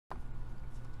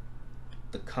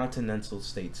The Continental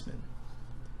Statesman.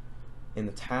 In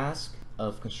the task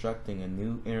of constructing a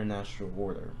new international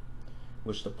order,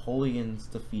 which Napoleon's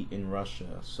defeat in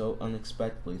Russia so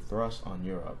unexpectedly thrust on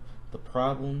Europe, the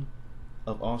problem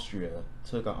of Austria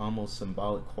took an almost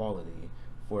symbolic quality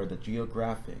for the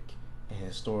geographic and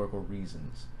historical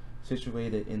reasons.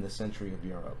 Situated in the century of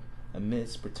Europe,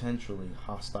 amidst potentially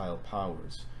hostile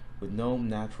powers, with no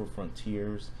natural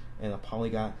frontiers and a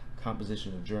polyglot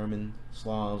composition of German,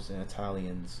 Slavs, and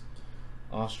Italians,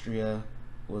 Austria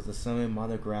was the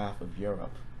cinematograph of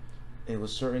Europe. It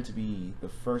was certain to be the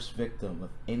first victim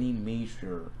of any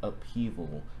major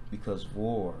upheaval because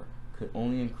war could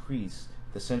only increase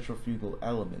the centrifugal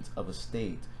element of a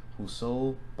state whose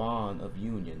sole bond of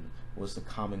union was the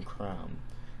common crown,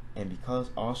 and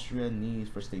because Austria's need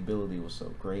for stability was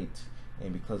so great,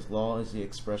 and because law is the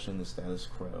expression of the status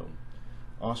quo.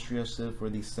 Austria stood for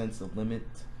the sense of limit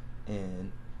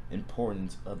and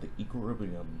importance of the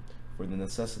equilibrium, for the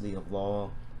necessity of law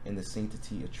and the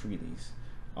sanctity of treaties.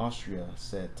 Austria,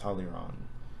 said Talleyrand,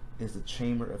 is the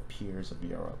chamber of peers of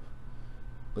Europe.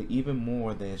 But even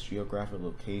more than its geographic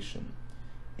location,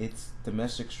 its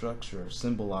domestic structure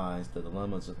symbolized the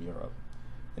dilemmas of Europe.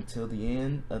 Until the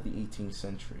end of the 18th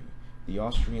century, the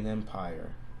Austrian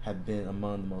Empire had been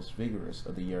among the most vigorous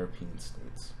of the European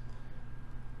states.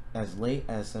 As late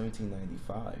as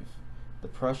 1795, the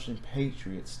Prussian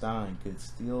patriot Stein could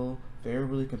still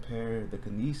favorably compare the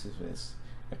cohesiveness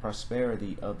and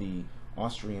prosperity of the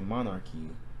Austrian monarchy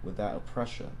with that of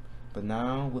Prussia. But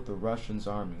now, with the Russian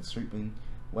army sweeping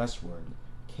westward,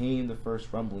 came the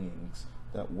first rumblings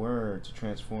that were to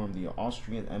transform the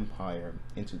Austrian Empire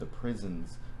into the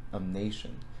prisons of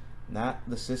nations. Not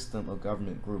the system of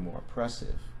government grew more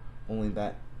oppressive, only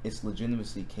that its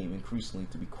legitimacy came increasingly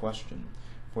to be questioned,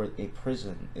 for a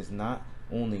prison is not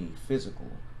only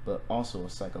physical, but also a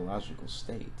psychological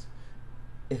state.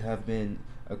 It had been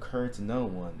occurred to no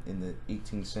one in the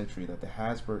 18th century that the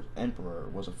Habsburg Emperor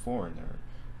was a foreigner,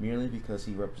 merely because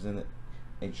he represented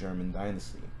a German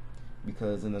dynasty,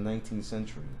 because in the 19th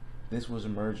century this was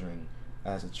emerging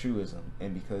as a truism,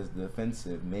 and because the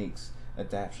offensive makes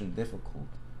adaptation difficult.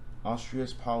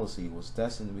 Austria's policy was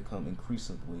destined to become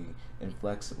increasingly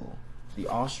inflexible. The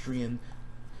Austrian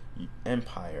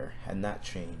Empire had not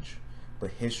changed, but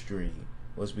history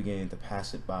was beginning to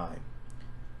pass it by.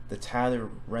 The tattered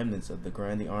remnants of the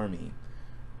Grand Army,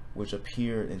 which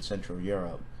appeared in Central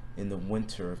Europe in the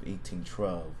winter of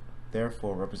 1812,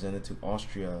 therefore represented to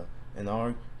Austria an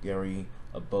augury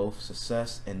of both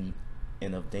success and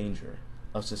of danger.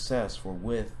 Of success, for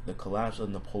with the collapse of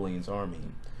Napoleon's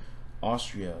army,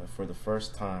 Austria, for the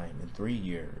first time in 3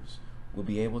 years, will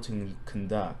be able to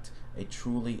conduct a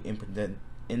truly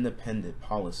independent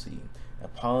policy, a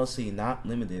policy not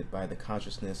limited by the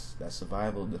consciousness that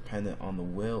survival depended on the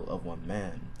will of one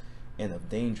man, and of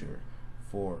danger,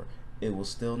 for it was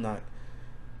still not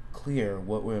clear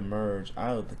what would emerge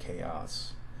out of the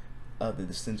chaos of the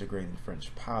disintegrating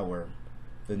French power.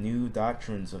 The new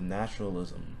doctrines of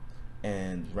nationalism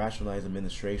and rationalized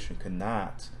administration could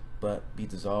not but be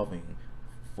dissolving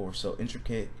for so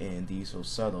intricate and indeed so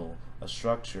subtle a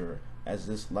structure as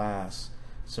this last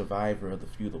survivor of the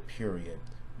feudal period,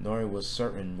 nor was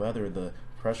certain whether the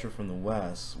pressure from the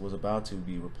west was about to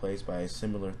be replaced by a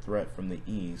similar threat from the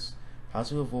east, how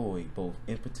to avoid both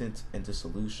impotence and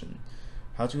dissolution,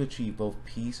 how to achieve both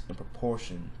peace and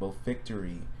proportion, both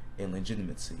victory and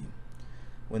legitimacy.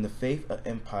 When the faith of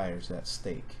empires is at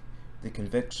stake, the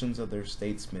convictions of their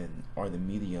statesmen are the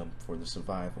medium for the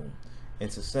survival,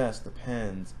 and success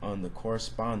depends on the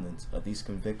correspondence of these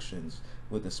convictions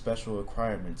with the special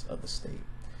requirements of the state.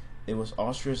 It was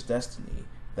Austria's destiny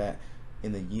that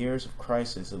in the years of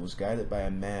crisis it was guided by a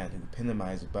man who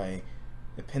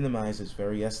epitomized its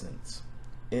very essence.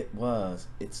 It was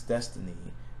its destiny,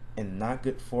 and not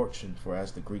good fortune, for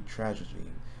as the Greek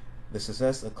tragedy, the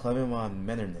success of Clemens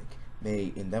Metternich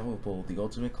made inevitable the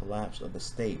ultimate collapse of the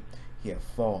state he had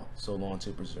fought so long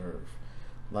to preserve.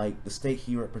 Like the state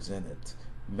he represented,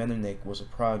 Metternich was a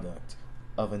product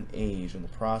of an age in the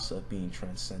process of being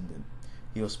transcended.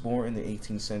 He was born in the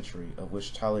 18th century, of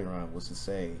which Talleyrand was to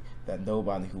say that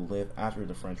nobody who lived after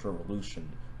the French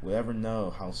Revolution would ever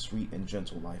know how sweet and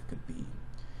gentle life could be.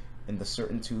 And the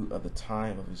certitude of the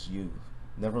time of his youth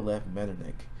never left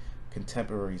Metternich.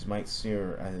 Contemporaries might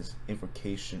sneer at his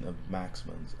invocation of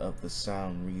maxims of the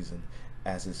sound reason,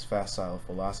 as his facile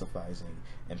philosophizing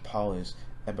and polished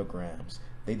epigrams.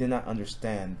 They did not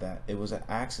understand that it was an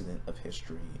accident of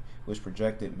history which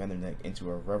projected Metternich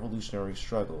into a revolutionary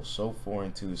struggle so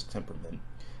foreign to his temperament.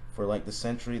 For like the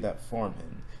century that formed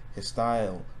him, his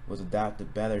style was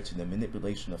adapted better to the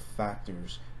manipulation of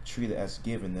factors treated as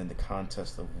given in the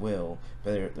contest of will,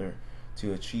 better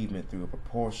to achievement through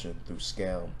proportion, through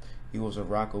scale. He was a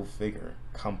Rocco figure,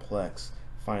 complex,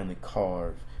 finely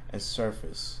carved, and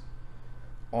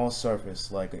all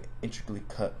surface like an intricately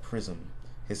cut prism.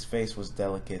 His face was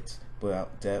delicate, but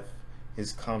without depth.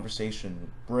 His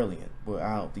conversation brilliant, but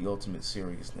without the ultimate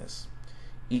seriousness.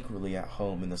 Equally at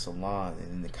home in the salon and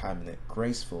in the cabinet,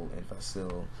 graceful and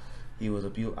facile, he was a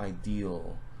beautiful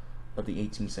ideal of the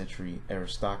 18th century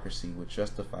aristocracy would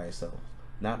justify itself,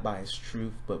 not by its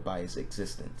truth, but by its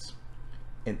existence.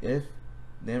 And if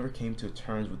never came to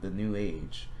terms with the new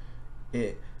age,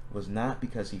 it was not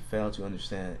because he failed to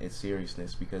understand its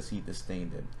seriousness, because he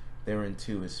disdained it. Therein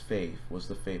too his faith was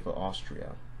the faith of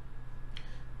Austria.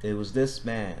 It was this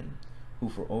man who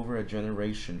for over a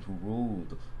generation who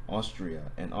ruled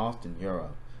Austria and often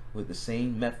Europe with the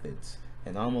same methods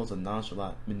and almost a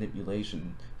nonchalant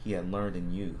manipulation he had learned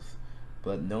in youth.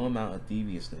 But no amount of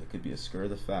deviousness could be obscure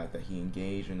the fact that he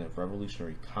engaged in a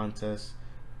revolutionary contest,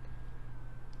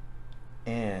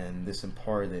 and this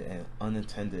imparted an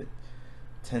unintended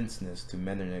tenseness to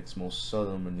Metternich's most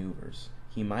subtle maneuvers.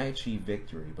 He might achieve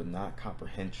victory, but not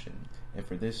comprehension, and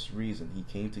for this reason he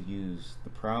came to use the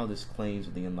proudest claims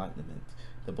of the Enlightenment,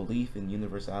 the belief in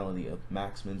universality of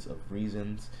maxims of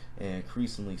reasons, and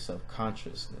increasingly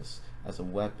self-consciousness as a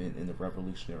weapon in the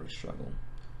revolutionary struggle.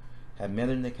 Had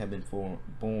Metternich been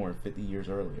born 50 years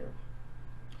earlier,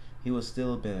 he would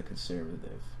still have been a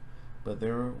conservative, but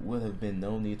there would have been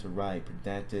no need to write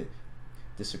pedantic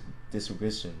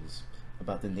dissertations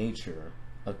about the nature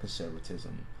of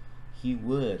conservatism. He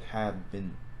would have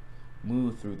been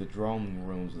moved through the drawing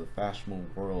rooms of the fashionable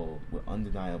world with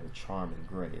undeniable charm and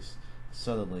grace,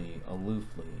 subtly,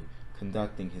 aloofly,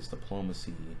 conducting his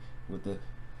diplomacy with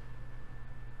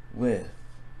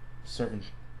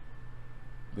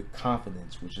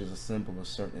confidence, which is a symbol of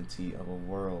certainty of a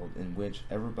world in which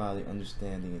everybody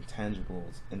understands the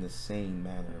intangibles in the same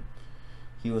manner.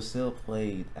 He was still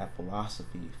played at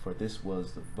philosophy, for this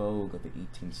was the vogue of the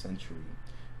 18th century,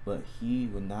 but he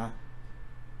would not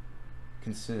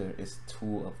consider its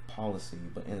tool of policy,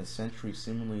 but in a century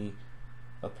seemingly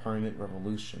a permanent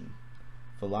revolution.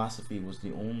 Philosophy was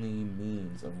the only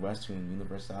means of rescuing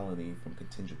universality from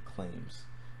contingent claims.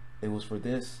 It was for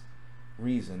this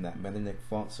reason that Metternich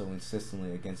fought so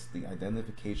insistently against the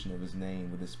identification of his name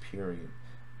with this period,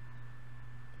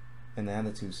 an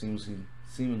attitude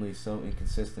seemingly so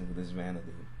inconsistent with his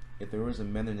vanity. If there was a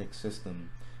Metternich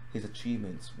system, his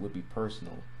achievements would be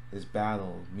personal, his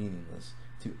battle meaningless.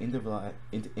 To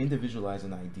individualize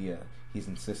an idea, he's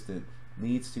insisted,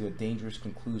 leads to a dangerous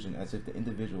conclusion, as if the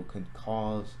individual could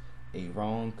cause a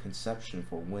wrong conception,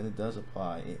 for when it does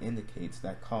apply, it indicates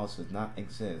that cause does not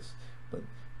exist, but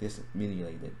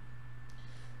dissimulated.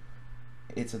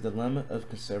 It's a dilemma of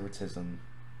conservatism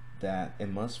that it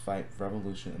must fight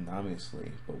revolution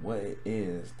anonymously, but what it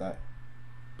is, but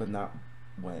not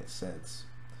what it says.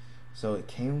 So it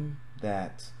came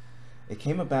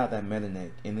about that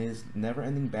Metternich, in his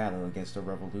never-ending battle against the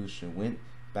revolution, went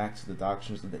back to the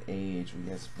doctrines of the age he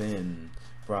has been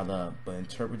brought up, but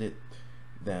interpreted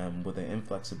them with an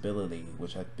inflexibility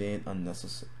which had been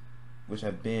unnecessary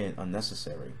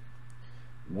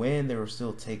when they were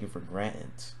still taken for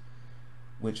granted,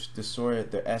 which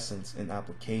distorted their essence in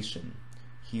application.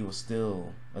 He was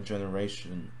still a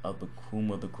generation of whom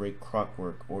the great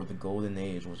clockwork or the golden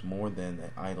age was more than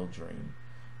an idle dream.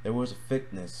 There was a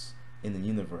fitness in the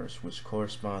universe which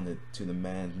corresponded to the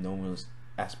man's noblest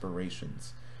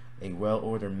aspirations, a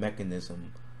well-ordered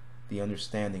mechanism, the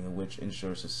understanding of which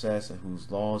ensures success and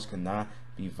whose laws cannot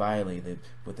be violated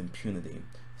with impunity.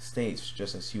 States,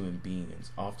 just as human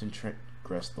beings, often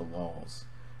transgress the laws.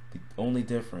 The only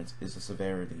difference is the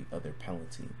severity of their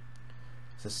penalty.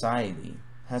 Society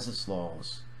has its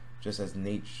laws, just as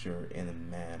nature and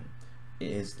man.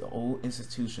 It is the old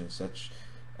institution, such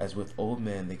as with old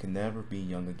men they can never be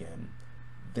young again.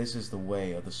 This is the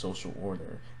way of the social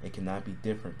order. It cannot be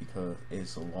different because it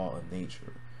is the law of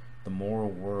nature. The moral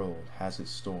world has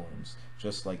its storms,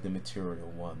 just like the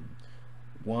material one.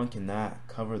 One cannot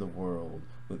cover the world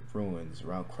with ruins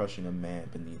without crushing a man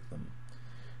beneath them.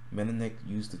 Metternich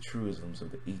used the truisms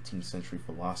of the 18th century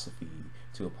philosophy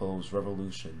to oppose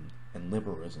revolution and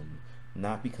liberalism,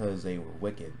 not because they were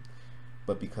wicked,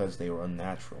 but because they were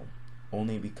unnatural,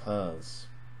 only because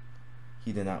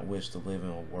he did not wish to live in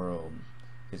a world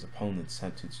his opponents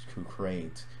attempted to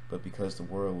create, but because the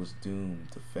world was doomed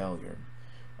to failure.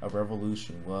 A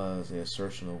revolution was the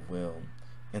assertion of will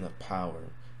and of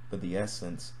power, but the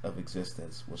essence of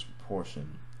existence was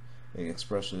proportion. Its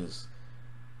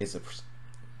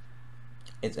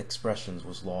expressions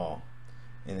was law.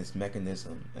 in its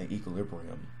mechanism and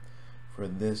equilibrium. For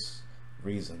this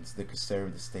reasons, the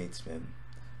conservative statesman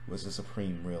was the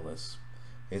supreme realist.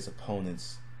 His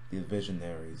opponents, the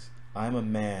visionaries. I am a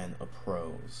man of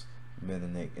prose,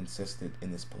 Metternich insisted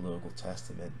in his political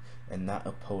testament, and not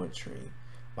of poetry.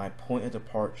 My point of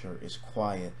departure is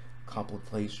quiet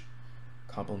contemplation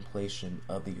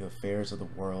of the affairs of the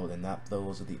world, and not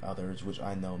those of the others which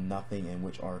I know nothing and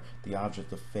which are the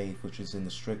object of faith, which is in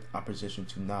the strict opposition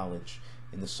to knowledge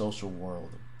in the social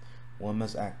world. One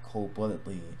must act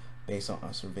cold-bloodedly, based on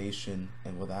observation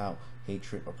and without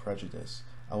hatred or prejudice.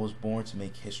 I was born to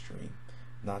make history,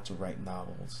 not to write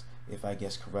novels. If I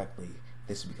guess correctly,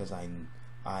 this is because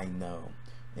I know.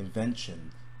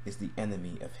 Invention is the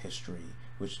enemy of history,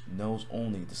 which knows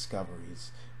only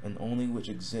discoveries, and only which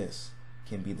exists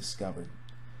can be discovered.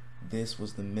 This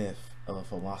was the myth of a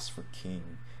philosopher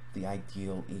king, the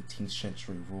ideal 18th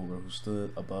century ruler who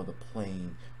stood above the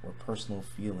plane where personal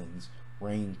feelings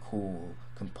reigned cool,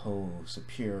 composed,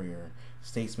 superior.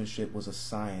 Statesmanship was a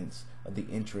science of the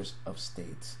interest of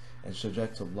states, and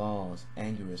subject to laws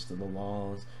analogous to the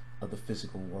laws of the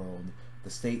physical world.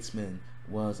 The statesman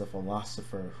was a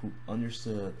philosopher who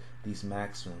understood these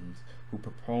maxims, who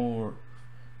performed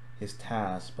his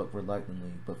tasks but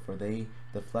reluctantly, for they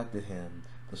deflected him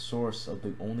the source of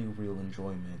the only real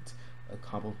enjoyment, a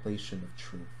contemplation of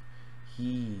truth.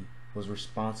 He was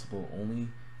responsible only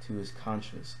to his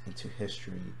conscience and to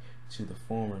history, to the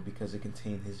former because it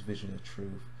contained his vision of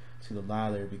truth, to the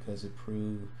latter because it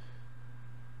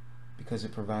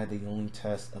provided the only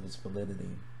test of its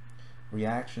validity.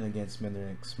 Reaction against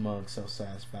Metternich's smug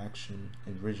self-satisfaction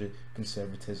and rigid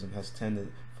conservatism has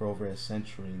tended for over a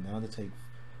century now to take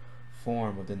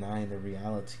form of denying the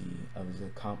reality of his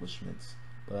accomplishments.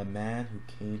 But a man who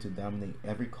came to dominate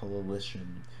every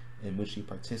coalition in which he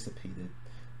participated,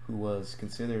 who was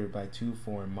considered by two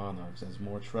foreign monarchs as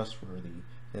more trustworthy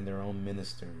than their own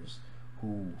ministers,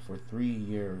 who for 3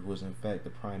 years was in fact the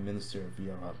Prime Minister of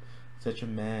Europe, such a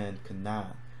man could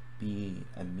not be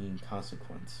a mean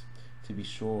consequence. To be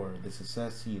sure, the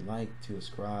success he liked to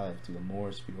ascribe to the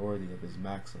moral superiority of his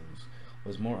maxims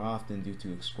was more often due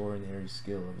to extraordinary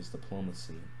skill of his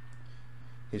diplomacy.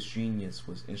 His genius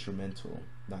was instrumental,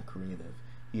 not creative.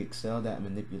 He excelled at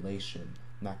manipulation,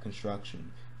 not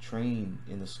construction. Trained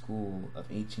in the school of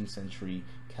 18th century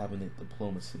cabinet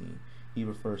diplomacy, he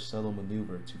preferred subtle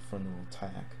maneuver to frontal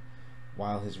attack,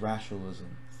 while his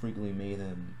rationalism frequently made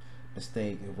him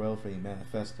mistake a well-framed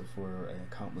manifesto for an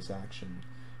accomplice action.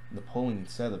 Napoleon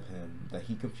said of him that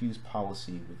he confused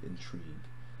policy with intrigue.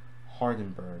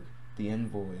 Hardenberg, the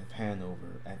envoy of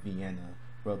Hanover at Vienna,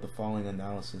 wrote the following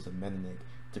analysis of Metternich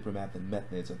diplomatic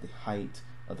methods at the height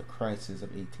of the crisis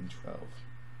of 1812.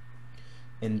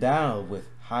 Endowed with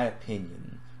high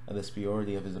opinion of the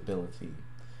superiority of his ability,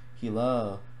 he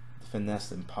loved the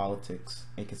finesse in politics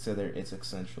and considered it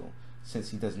essential, since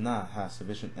he does not have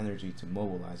sufficient energy to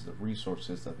mobilize the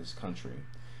resources of his country.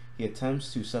 He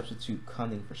attempts to substitute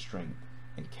cunning for strength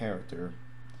and character.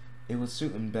 It would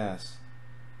suit him best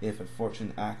if a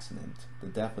fortunate accident, the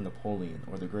death of Napoleon,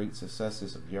 or the great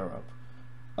successes of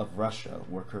Russia,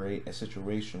 were create a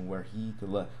situation where he could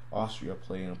let Austria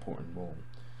play an important role.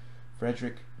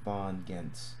 Frederick von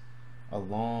Gentz, for a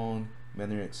long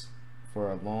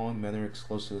Metternich's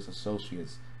closest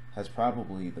associates, has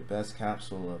probably the best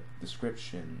capsule of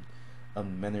description of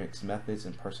Metternich's methods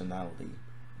and personality.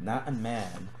 Not a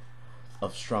man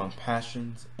of strong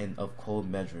passions and of cold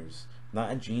measures,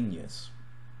 not a genius,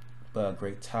 but a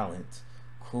great talent,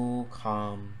 cool,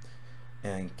 calm,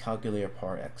 and calculator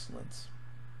par excellence.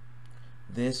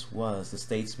 This was the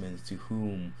statesman to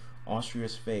whom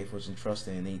Austria's fate was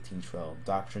entrusted in 1812,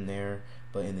 doctrinaire,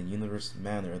 but in the universal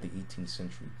manner of the 18th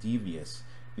century, devious,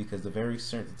 because the very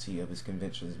certainty of his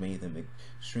convictions made him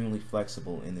extremely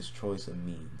flexible in his choice of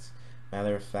means,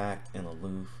 matter of fact and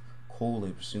aloof,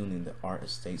 coldly pursuing the art of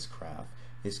statecraft.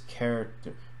 His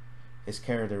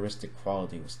characteristic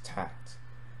quality was tact,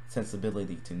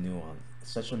 sensibility to nuance.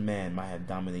 Such a man might have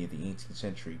dominated the 18th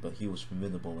century, but he was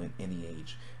formidable in any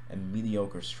age, a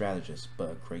mediocre strategist,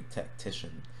 but a great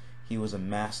tactician. He was a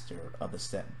master of the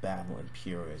set battle in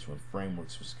periods when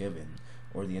frameworks was given,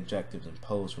 or the objectives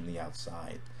imposed from the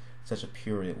outside. Such a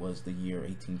period was the year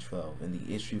 1812, and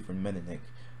the issue for Metternich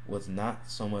was not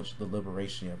so much the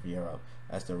liberation of Europe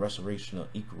as the restoration of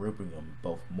equilibrium,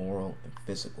 both moral and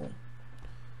physical.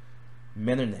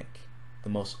 Metternich, the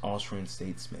most Austrian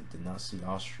statesman, did not see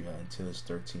Austria until his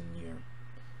 13th year.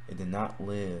 It did not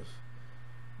live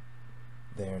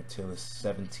there till his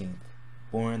 17th.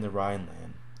 Born in the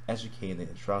Rhineland, educated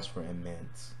in Strasbourg and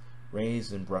Mainz,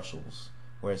 raised in Brussels,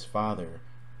 where his father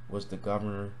was the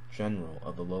Governor-General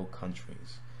of the Low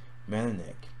Countries.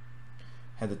 Metternich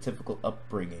had the typical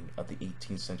upbringing of the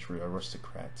 18th century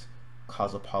aristocrat,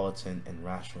 cosmopolitan and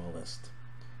rationalist.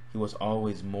 He was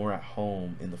always more at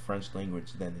home in the French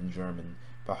language than in German,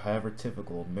 but however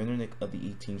typical, Metternich of the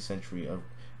 18th century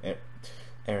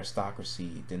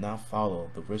aristocracy did not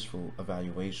follow the wistful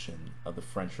evaluation of the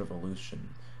French Revolution.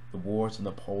 The wars of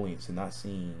Napoleon did not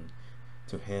seem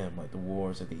to him like the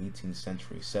wars of the 18th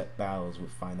century, set battles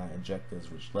with finite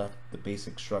objectives which left the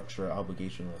basic structure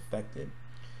obligation unaffected.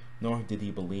 Nor did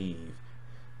he believe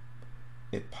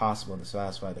it possible to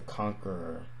satisfy the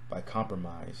conqueror by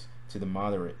compromise, to the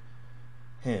moderate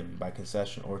him by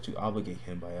concession, or to obligate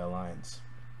him by alliance.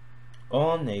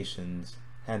 All nations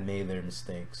had made their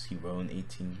mistakes, he wrote in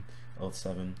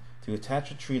 1807. To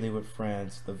attach a treaty with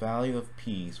France, the value of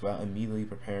peace, while immediately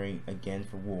preparing again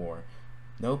for war.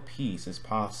 No peace is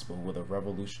possible with a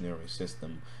revolutionary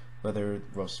system, whether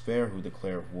Robespierre, who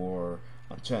declared war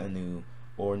on Chattanooga,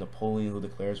 or Napoleon, who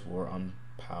declares war on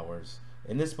powers.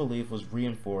 And this belief was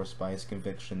reinforced by his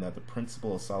conviction that the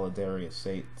principle of solidarity of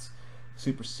states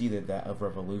superseded that of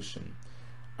revolution.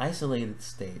 Isolated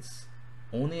states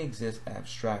only exist as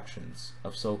abstractions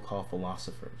of so-called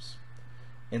philosophers.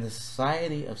 In the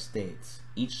society of states,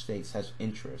 each state has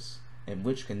interests, and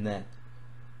which connect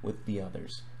with the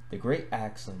others. The great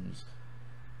axioms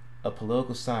of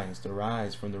political science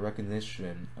derives from the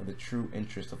recognition of the true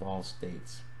interest of all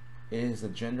states. It is the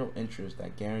general interest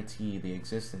that guarantee the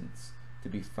existence to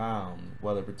be found,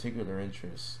 while the particular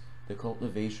interests, the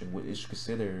cultivation which is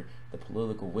considered the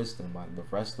political wisdom by the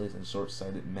restless and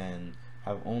short-sighted men,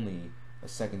 have only a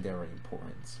secondary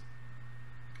importance.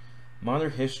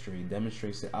 Modern history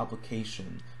demonstrates the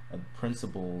application of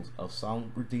principles of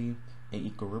sovereignty and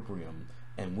equilibrium,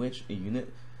 in which a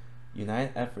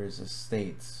united efforts of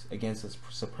states against the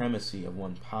supremacy of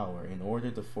one power in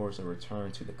order to force a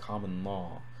return to the common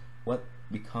law. What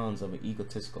becomes of an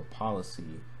egotistical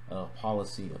policy, a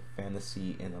policy of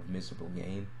fantasy and of miserable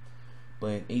gain? But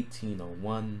in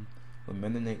 1801, when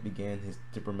Metternich began his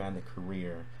diplomatic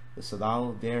career, the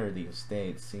solidarity of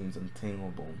states seems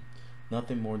untenable.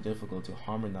 Nothing more difficult to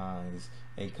harmonize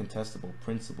incontestable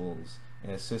principles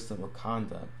and a system of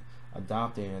conduct,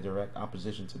 adopting a direct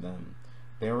opposition to them.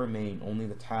 There remained only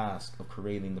the task of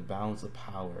creating the balance of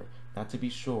power, not to be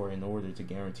sure in order to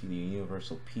guarantee the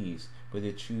universal peace, but to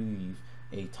achieve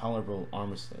a tolerable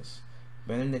armistice.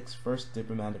 Metternich's first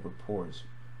diplomatic reports,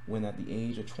 when at the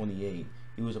age of 28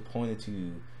 he was appointed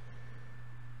to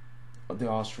the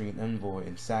Austrian envoy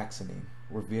in Saxony,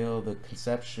 reveal the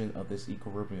conception of this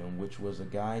equilibrium, which was a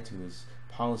guide to his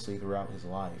policy throughout his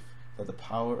life, that the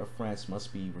power of France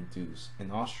must be reduced,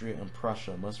 and Austria and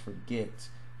Prussia must forget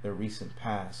their recent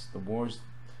past. The wars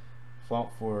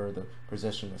fought for the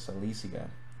possession of Silesia.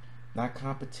 Not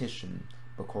competition,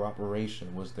 but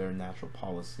cooperation was their natural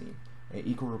policy. An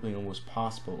equilibrium was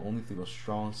possible only through a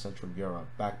strong Central Europe,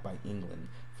 backed by England,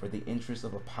 for the interest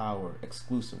of a power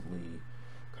exclusively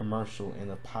commercial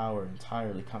and a power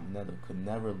entirely continental could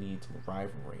never lead to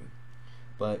rivalry.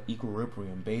 But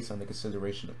equilibrium based on the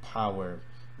consideration of power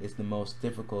is the most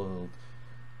difficult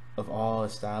of all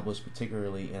established,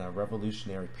 particularly in a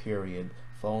revolutionary period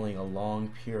following a long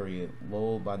period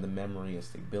lulled by the memory of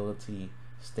stability.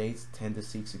 States tend to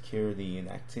seek security in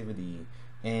activity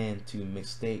and to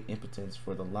mistake impotence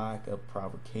for the lack of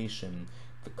provocation.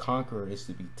 The conqueror is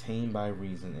to be tamed by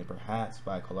reason and perhaps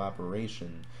by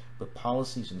collaboration, but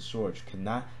policies in short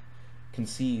cannot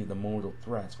conceive the mortal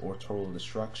threats or total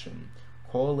destruction.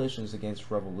 Coalitions against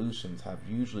revolutions have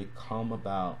usually come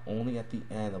about only at the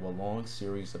end of a long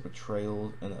series of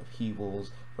betrayals and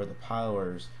upheavals, for the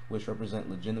powers which represent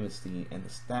legitimacy and the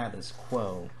status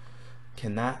quo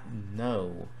cannot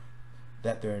know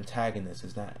that their antagonist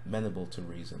is not amenable to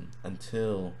reason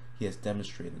until he has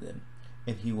demonstrated it,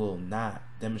 and he will not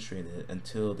demonstrate it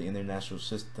until the international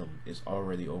system is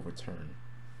already overturned.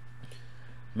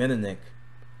 Metternich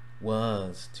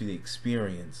was to the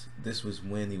experience. This was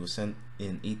when he was sent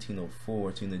in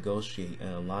 1804 to negotiate an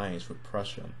alliance with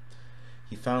Prussia.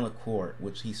 He found a court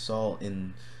which he saw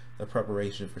in the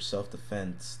preparation for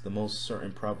self-defense the most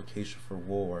certain provocation for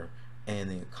war, and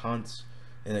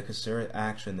in a concerted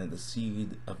action that the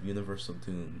seed of universal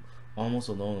doom. Almost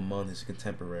alone among his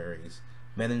contemporaries,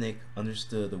 Metternich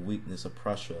understood the weakness of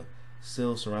Prussia,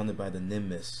 still surrounded by the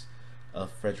nimbus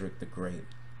of Frederick the Great,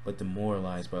 but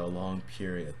demoralized by a long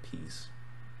period of peace.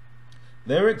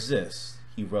 There exists,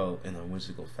 he wrote in a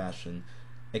whimsical fashion,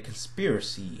 a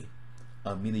conspiracy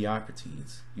of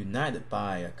mediocrities, united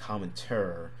by a common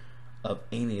terror of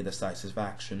any decisive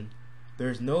action.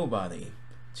 There is nobody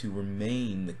to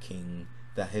remain the king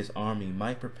that his army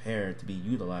might prepare to be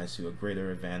utilized to a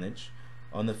greater advantage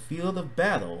on the field of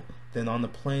battle than on the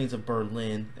plains of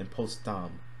Berlin and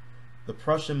Potsdam. The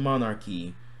Prussian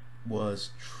monarchy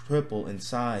was triple in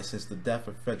size since the death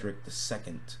of Frederick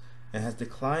II, and has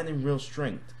declined in real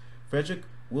strength. Frederick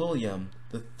William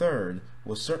III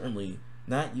will certainly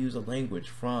not use a language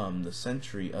from the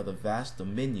century of the vast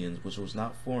dominions which was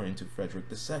not foreign to Frederick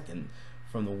II,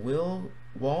 from the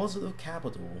walls of the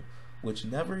capital, which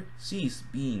never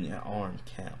ceased being an armed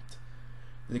camp.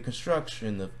 The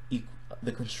construction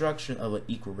of an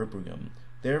equilibrium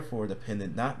therefore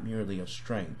depended not merely on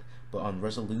strength, but on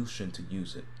resolution to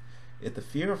use it. If the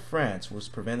fear of France was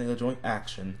preventing a joint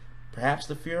action, perhaps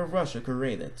the fear of Russia could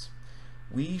raid it.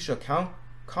 We shall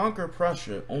conquer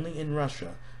Prussia only in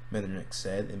Russia, Metternich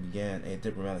said, and began a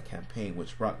diplomatic campaign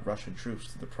which brought Russian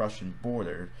troops to the Prussian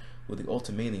border with the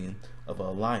ultimatum of an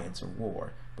alliance or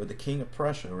war. But the King of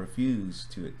Prussia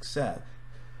refused to accept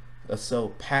a so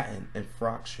patent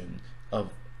infraction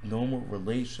of normal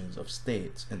relations of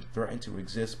states, and threatened to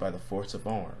resist by the force of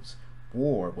arms.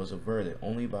 War was averted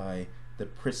only by the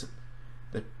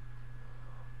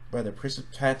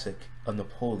precipitate of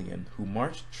Napoleon, who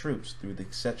marched troops through the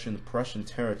section of Prussian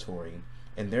territory,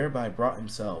 and thereby brought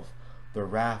himself the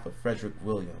wrath of Frederick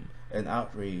William, an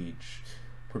outrage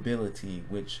probability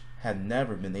which had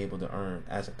never been able to earn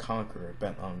as a conqueror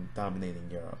bent on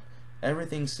dominating Europe.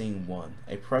 Everything seemed won.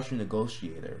 A Prussian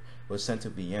negotiator was sent to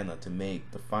Vienna to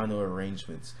make the final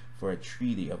arrangements for a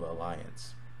treaty of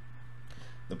alliance.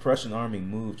 The Prussian army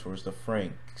moved towards the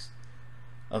flanks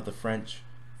of the French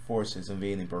forces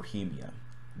invading Bohemia.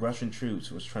 Russian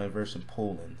troops was traversing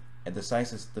Poland. A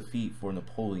decisive defeat for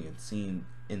Napoleon seemed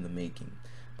in the making.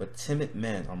 But timid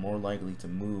men are more likely to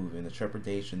move in the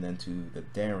trepidation than to the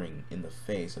daring in the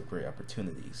face of great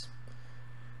opportunities.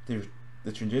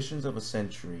 The traditions of a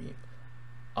century,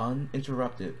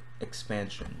 uninterrupted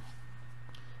expansion,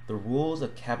 the rules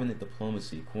of cabinet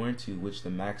diplomacy according to which the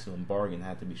maximum bargain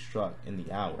had to be struck in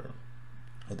the hour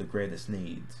of the greatest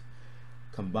needs,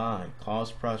 combined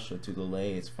caused Prussia to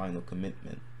delay its final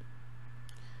commitment.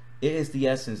 It is the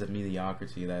essence of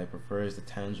mediocrity that it prefers the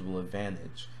tangible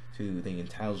advantage to the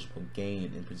intelligible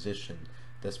gain in position.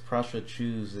 Thus Prussia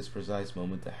chose this precise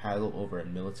moment to haggle over a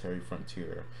military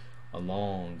frontier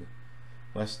along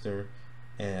Western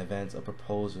and advance a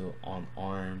proposal on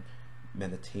armed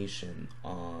meditation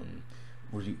on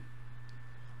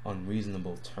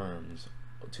reasonable terms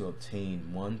to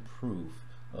obtain one proof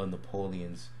of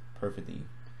Napoleon's perfidy.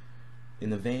 In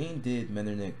the vain did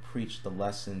Metternich preach the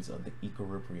lessons of the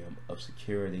equilibrium of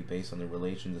security based on the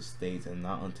relations of states and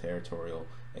not on territorial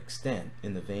extent.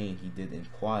 In the vain he did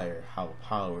inquire how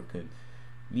power could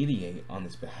mediate on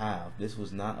his behalf. This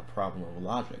was not a problem of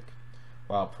logic.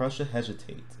 While Prussia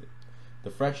hesitated,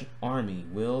 the French army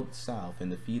wheeled south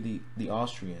and defeated the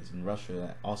Austrians in Russia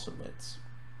at Austerlitz.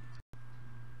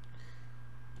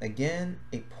 Again,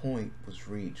 a point was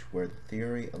reached where the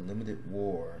theory of limited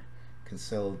war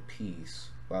concealed peace,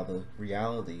 while the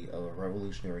reality of a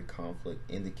revolutionary conflict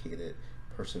indicated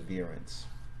perseverance.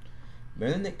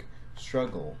 Metternich's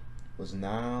struggle was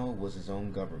his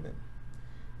own government.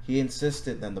 He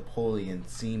insisted that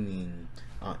Napoleon's seeming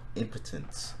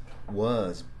impotence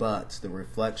was but the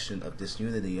reflection of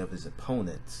disunity of his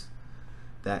opponents,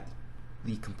 that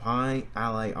the combined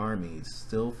Allied armies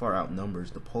still far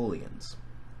outnumbers Napoleon's.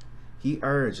 He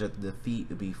urged that the defeat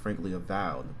to be frankly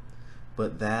avowed,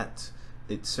 but that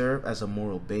it served as a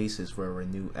moral basis for a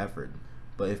renewed effort.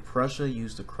 But if Prussia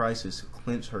used the crisis to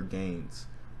clinch her gains,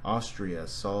 Austria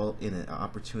saw in it an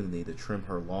opportunity to trim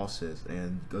her losses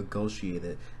and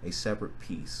negotiated a separate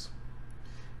peace.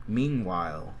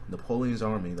 Meanwhile, Napoleon's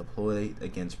army deployed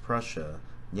against Prussia,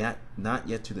 not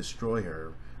yet to destroy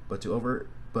her, but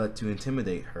to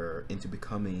intimidate her into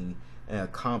becoming an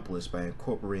accomplice by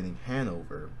incorporating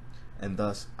Hanover, and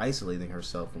thus isolating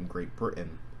herself from Great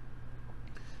Britain.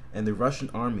 And the Russian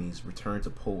armies returned to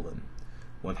Poland.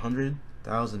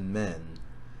 100,000 men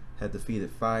had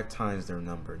defeated 5 times their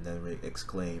number. Metternich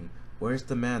exclaimed, "Where's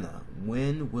the manna?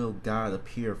 When will God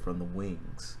appear from the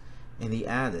wings?" And he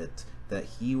added that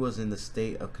he was in the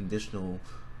state of conditional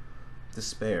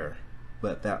despair,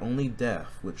 but that only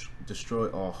death, which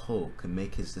destroyed all hope, could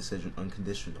make his decision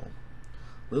unconditional.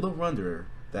 Little wonder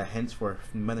that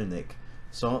henceforth Metternich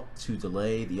sought to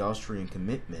delay the Austrian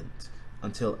commitment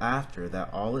until after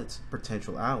that all its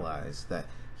potential allies, that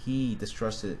he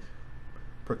distrusted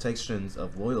protections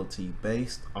of loyalty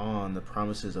based on the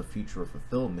promises of future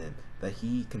fulfillment, that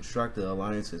he constructed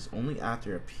alliances only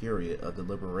after a period of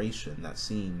deliberation that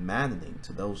seemed maddening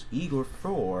to those eager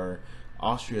for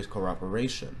Austria's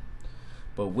cooperation.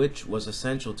 but which was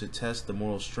essential to test the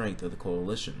moral strength of the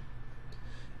coalition.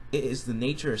 It is the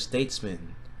nature of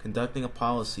statesmen conducting a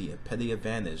policy of petty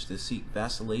advantage to seek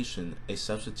vacillation a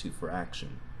substitute for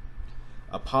action.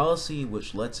 A policy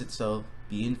which lets itself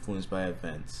be influenced by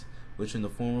events, which in the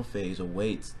formal phase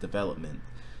awaits development,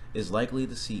 is likely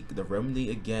to seek the remedy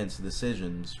against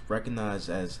decisions recognized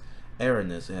as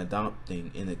erroneous and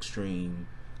adopting an extreme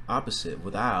opposite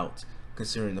without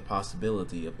considering the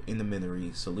possibility of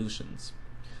intermediary solutions.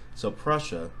 So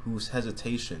Prussia, whose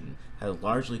hesitation had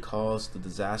largely caused the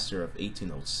disaster of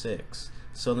 1806,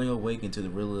 suddenly awakened to the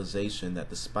realization that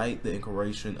despite the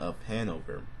incorporation of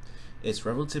Hanover, its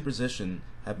relative position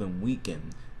had been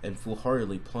weakened, and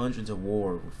foolhardily plunged into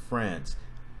war with France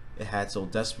it had so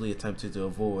desperately attempted to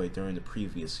avoid during the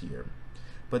previous year.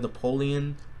 But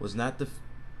Napoleon was not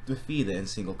defeated in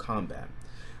single combat.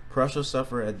 Prussia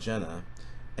suffered at Jena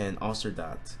and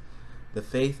Austerstadt, the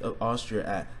faith of Austria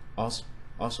at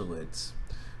Austerlitz.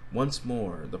 Once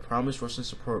more, the promised Russian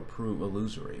support proved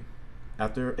illusory.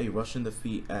 After a Russian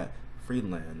defeat at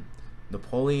Friedland,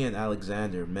 Napoleon and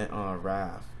Alexander met on a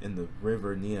raft in the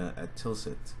river Nea at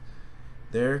Tilsit.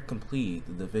 There completed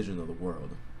the division of the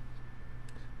world.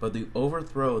 But the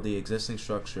overthrow of the existing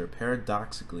structure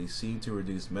paradoxically seemed to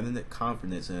reduce Metternich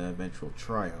confidence in an eventual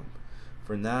triumph,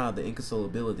 for now the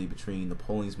inconsolability between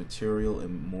Napoleon's material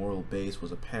and moral base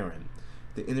was apparent.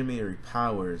 The intermediary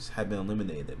powers had been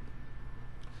eliminated.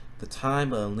 The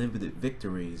time of unlimited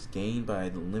victories gained by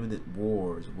the limited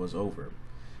wars was over.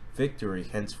 Victory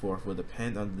henceforth would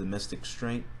depend on the domestic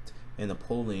strength, and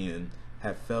Napoleon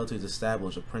had failed to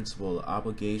establish a principle of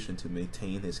obligation to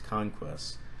maintain his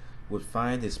conquests, would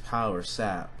find his power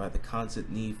sapped by the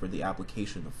constant need for the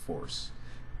application of force.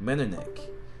 Metternich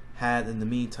had in the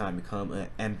meantime become an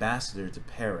ambassador to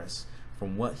Paris,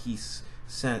 from what he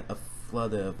sent a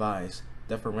flood of advice,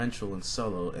 deferential and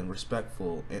subtle and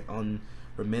respectful and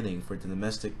unremitting for the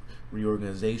domestic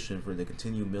reorganization, for the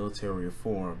continued military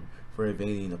reform, for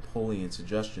evading Napoleon's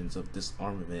suggestions of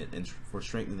disarmament, and for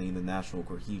strengthening the national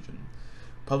cohesion.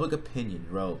 Public opinion,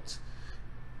 wrote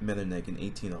Metternich in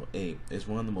 1808, is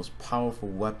one of the most powerful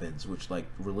weapons which, like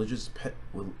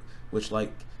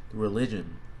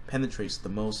religion, penetrates the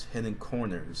most hidden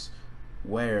corners,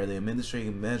 where the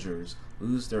administrative measures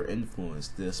lose their influence.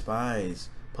 To despise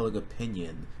public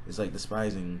opinion is like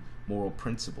despising moral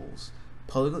principles.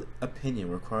 Public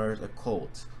opinion requires a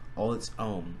cult all its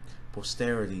own.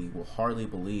 Posterity will hardly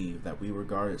believe that we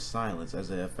regarded silence as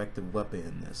an effective weapon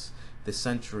in this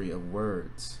century of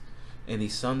words. And he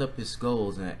summed up his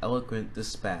goals in an eloquent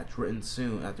dispatch written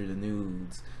soon after the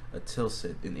news of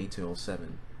Tilsit in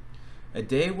 1807. A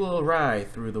day will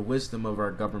arrive through the wisdom of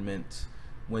our government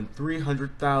when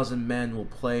 300,000 men will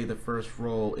play the first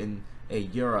role in a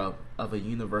Europe of a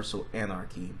universal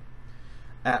anarchy.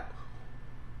 At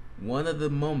one of the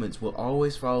moments will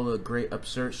always follow a great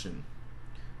absorption.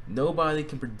 Nobody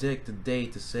can predict the day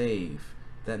to save,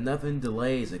 that nothing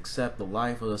delays except the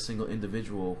life of a single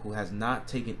individual who has not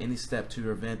taken any step to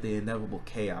prevent the inevitable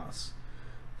chaos.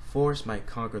 Force might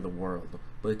conquer the world,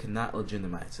 but it cannot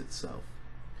legitimize itself.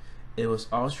 It was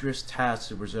Austria's task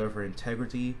to preserve her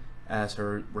integrity as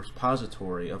her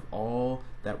repository of all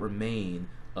that remained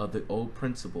of the old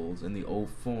principles and the old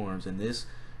forms, and this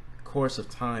course of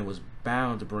time was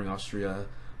bound to bring Austria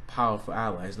powerful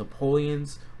allies.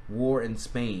 Napoleon's war in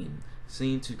Spain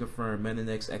seemed to confirm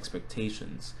Metternich's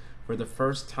expectations. For the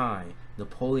first time,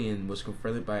 Napoleon was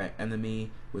confronted by an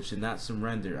enemy which did not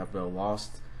surrender after a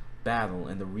lost battle,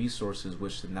 and the resources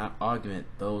which did not augment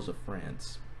those of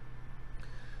France.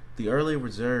 The early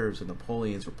reserves of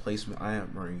Napoleon's replacement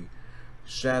army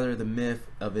shattered the myth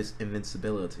of his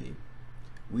invincibility.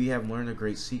 We have learned a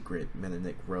great secret,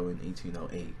 Metternich wrote in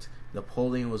 1808.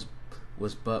 Napoleon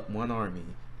was but one army.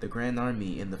 The Grand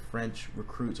Army and the French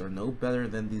recruits are no better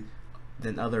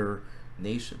than other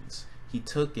nations. He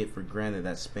took it for granted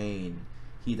that Spain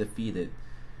he defeated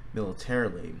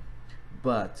militarily,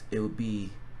 but it would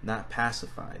be not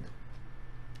pacified,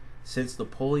 since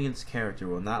Napoleon's character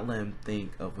will not let him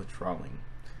think of withdrawing.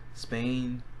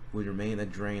 Spain would remain a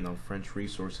drain on French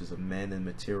resources of men and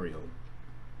material.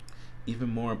 Even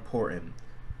more important,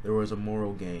 there was a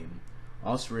moral game.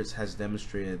 Austerlitz has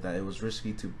demonstrated that it was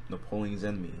risky to Napoleon's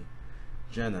enemy,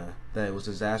 Jena, that it was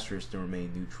disastrous to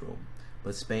remain neutral.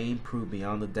 But Spain proved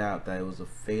beyond a doubt that it was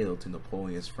fatal to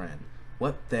Napoleon's friend.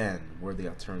 What then were the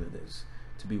alternatives?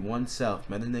 To be oneself,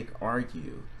 Metternich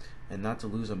argued, and not to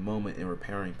lose a moment in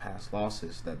repairing past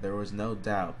losses, that there was no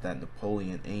doubt that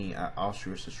Napoleon aimed at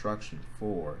Austria's destruction,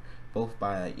 for, both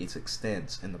by its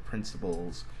extent and the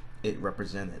principles it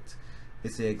represented,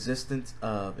 It's the existence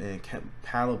of and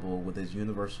incompatible with his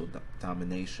universal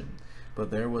domination,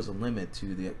 but there was a limit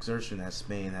to the exertion that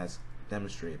Spain has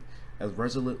demonstrated. As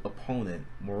resolute opponent,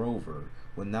 moreover,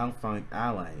 would now find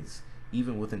allies,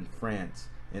 even within France,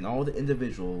 and all the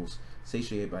individuals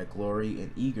satiated by glory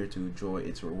and eager to enjoy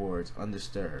its rewards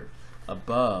undisturbed.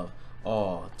 Above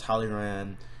all,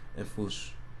 Talleyrand and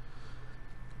Fouché,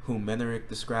 whom Metternich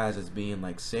describes as being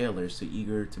like sailors too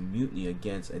eager to mutiny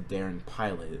against a daring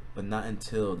pilot, but not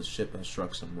until the ship has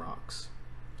struck some rocks.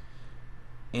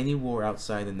 Any war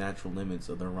outside the natural limits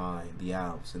of the Rhine, the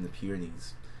Alps, and the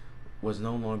Pyrenees was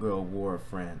no longer a war of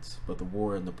France, but the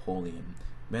war of Napoleon.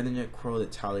 Metternich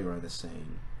quoted Talleyrand as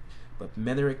saying, but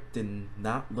Metternich did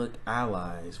not look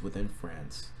allies within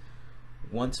France.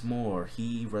 Once more,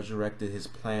 he resurrected his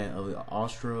plan of the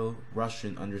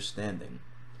Austro-Russian understanding.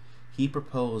 He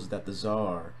proposed that the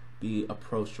Tsar be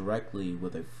approached directly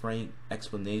with a frank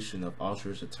explanation of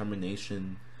Austria's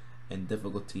determination and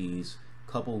difficulties,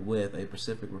 coupled with a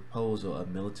specific proposal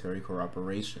of military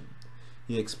cooperation.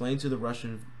 He explained to the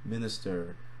Russian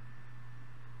minister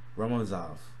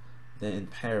Romanov, then in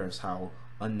Paris, how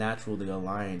unnatural the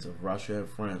alliance of Russia and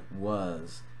France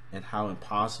was, and how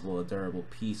impossible a durable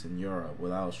peace in Europe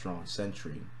without a strong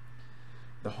sentry.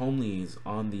 The homilies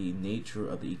on the nature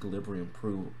of the equilibrium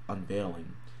proved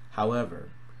unveiling. However,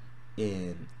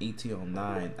 in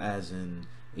 1809, as in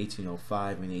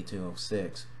 1805 and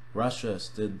 1806, Russia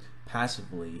stood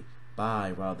passively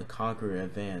by while the conqueror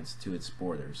advanced to its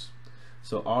borders.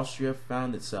 So Austria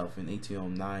found itself in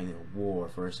 1809 in a war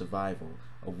for its survival,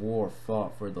 a war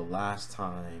fought for the last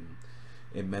time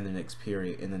in Metternich's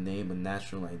period in the name of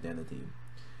national identity,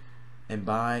 and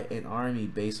by an army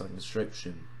based on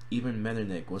conscription. Even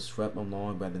Metternich was swept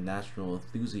along by the national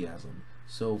enthusiasm,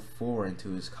 so foreign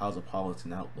to his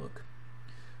cosmopolitan outlook.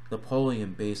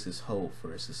 Napoleon based his hope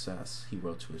for his success, he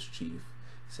wrote to his chief,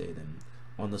 Sedan,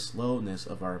 on the slowness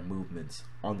of our movements,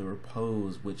 on the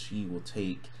repose which he will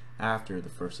take after the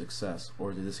first success,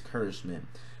 or the discouragement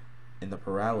and the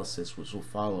paralysis which will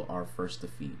follow our first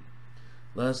defeat.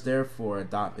 Let us therefore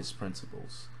adopt his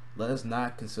principles. Let us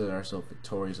not consider ourselves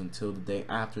victorious until the day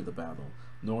after the battle,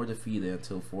 nor defeated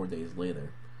until 4 days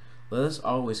later. Let us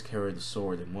always carry the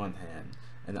sword in one hand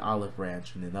and the olive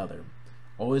branch in another,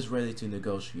 always ready to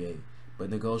negotiate, but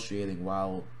negotiating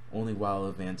only while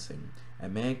advancing. A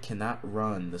man cannot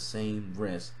run the same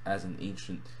risk as an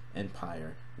ancient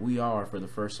empire. We are, for the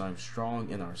first time, strong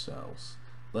in ourselves.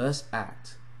 Let us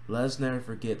act. Let us never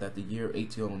forget that the year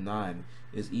 1809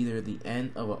 is either the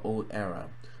end of an old era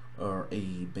or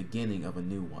a beginning of a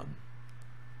new one.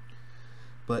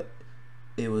 But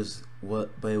it was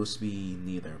to be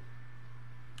neither.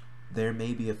 There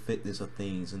may be a fitness of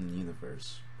things in the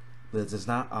universe, but it does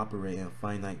not operate in a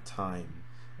finite time,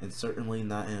 and certainly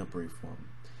not in a brief one.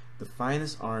 The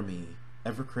finest army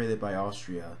ever created by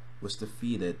Austria was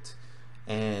defeated,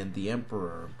 and the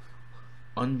emperor,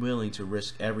 unwilling to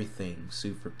risk everything,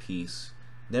 sued for peace.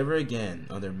 Never again,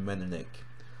 under Metternich,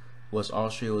 was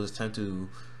Austria's attempt to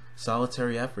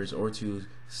solitary efforts or to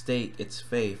stake its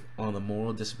faith on the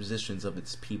moral dispositions of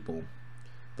its people.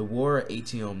 The war of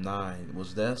 1809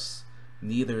 was thus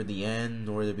neither the end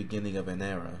nor the beginning of an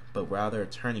era, but rather a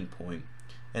turning point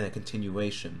and a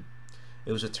continuation.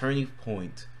 It was a turning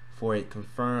point, for it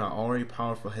confirmed an already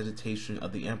powerful hesitation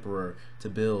of the emperor to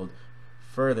build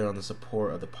further on the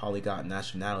support of the polyglot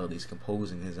nationalities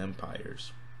composing his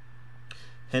empires.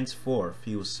 Henceforth,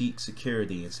 he will seek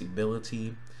security and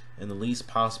stability and the least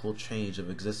possible change of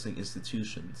existing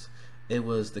institutions. It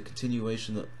was the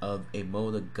continuation of a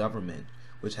mode of government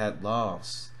which had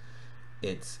lost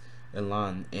its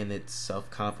elan and its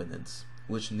self-confidence,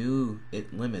 which knew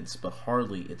its limits but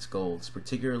hardly its goals,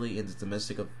 particularly in its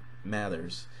domestic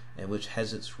matters, and which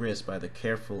has its risk by the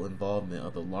careful involvement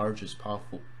of the largest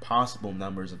possible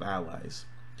numbers of allies.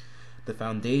 The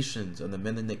foundations of the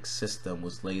Metternich system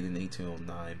was laid in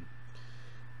 1809.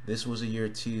 This was a year,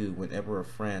 too, when Emperor of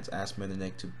France asked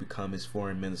Metternich to become his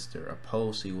foreign minister, a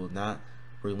post he will not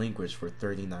relinquish for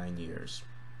 39 years.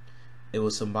 It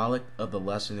was symbolic of the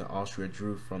lesson that Austria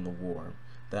drew from the war,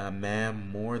 that a man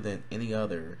more than any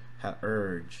other had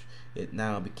urged it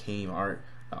now became an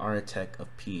architect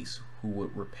of peace, who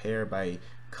would repair by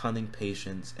cunning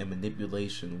patience and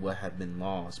manipulation what had been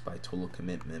lost by total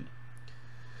commitment.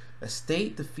 A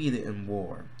state defeated in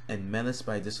war and menaced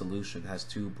by dissolution has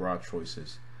two broad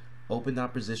choices: open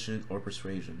opposition or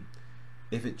persuasion.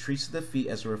 If it treats the defeat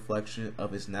as a reflection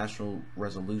of its national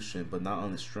resolution but not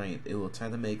on its strength, it will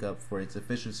tend to make up for its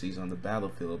deficiencies on the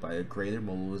battlefield by a greater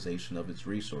mobilization of its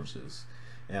resources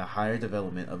and a higher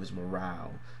development of its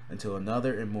morale until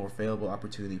another and more favorable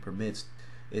opportunity permits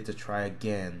it to try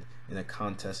again in a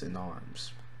contest in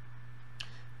arms.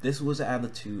 This was the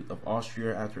attitude of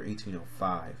Austria after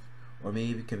 1805, or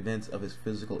maybe convinced of its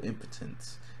physical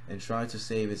impotence, and tried to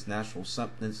save its national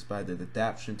substance by the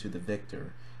adaptation to the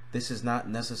victor. This is not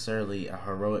necessarily a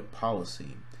heroic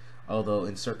policy, although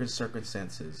in certain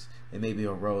circumstances it may be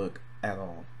heroic at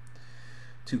all.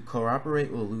 To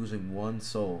cooperate with losing one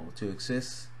soul, to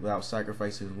exist without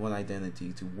sacrificing one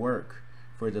identity, to work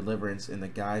for deliverance in the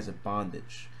guise of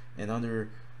bondage, and under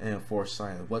an enforced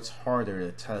silence. What's harder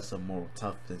to test of moral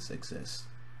toughness exists?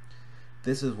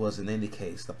 This was in any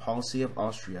case the policy of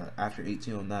Austria after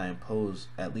 1809, posed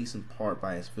at least in part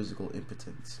by its physical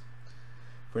impotence.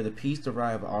 For the peace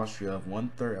derived Austria of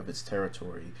 1/3 of its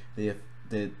territory,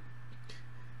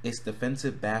 its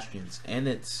defensive bastions, and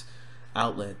its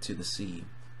outlet to the sea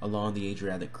along the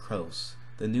Adriatic coast.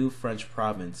 The new French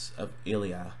province of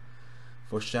Ilia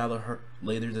foreshadowed her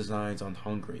later designs on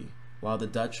Hungary, while the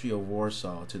Duchy of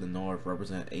Warsaw to the north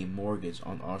represented a mortgage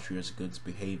on Austria's good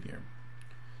behavior.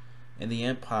 And the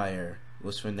empire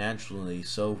was financially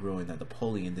so ruined that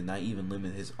Napoleon did not even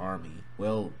limit his army,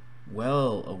 well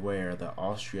aware that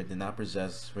Austria did not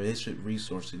possess sufficient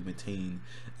resources to maintain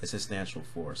a substantial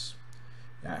force.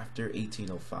 After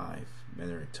 1805,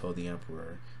 Metternich told the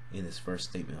emperor in his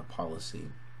first statement of policy,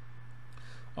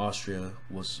 Austria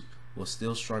was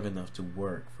still strong enough to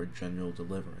work for general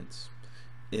deliverance.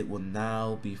 It will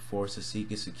now be forced to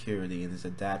seek its security in its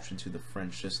adaptation to the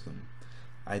French system.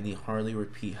 I need hardly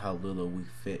repeat how little we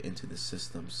fit into the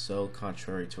system, so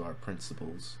contrary to our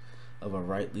principles of a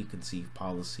rightly conceived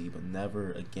policy, but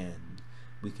never again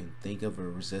we can think of a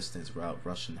resistance without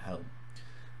Russian help.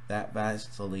 That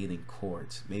vacillating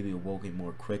court may be awoken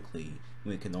more quickly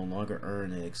when it can no longer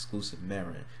earn an exclusive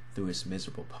merit through its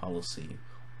miserable policy.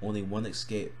 Only one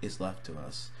escape is left to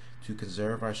us, to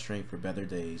conserve our strength for better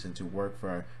days, and to work for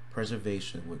our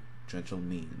preservation with gentle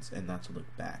means, and not to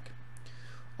look back.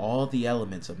 All the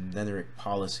elements of Metternich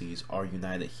policies are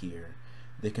united here.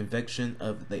 The conviction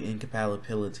of the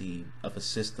incompatibility of a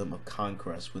system of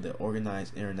conquest with an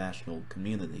organized international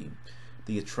community,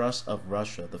 the trust of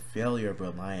Russia, the failure of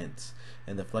reliance,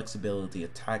 and the flexibility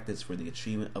of tactics for the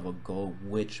achievement of a goal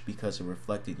which, because it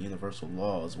reflected universal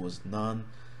laws, was none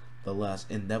the less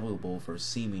inevitable for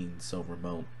seeming so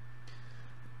remote.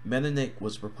 Metternich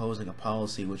was proposing a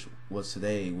policy which was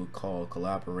today would call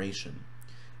collaboration.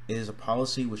 It is a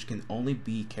policy which can only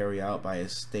be carried out by a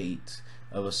state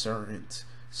of a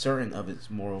certain of its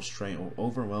moral strength, or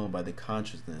overwhelmed by the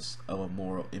consciousness of a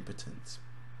moral impotence.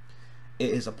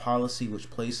 It is a policy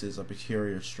which places a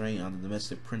peculiar strain on the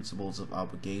domestic principles of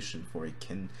obligation, for it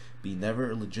can be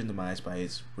never legitimized by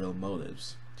its real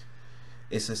motives.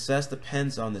 Its success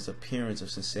depends on its appearance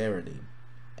of sincerity,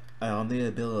 and on the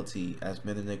ability, as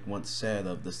Metternich once said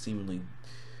of the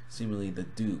seemingly the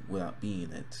Duke without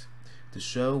being it. To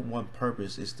show one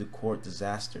purpose is to court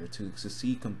disaster. To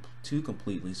succeed too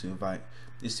completely to invite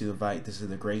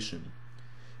disintegration.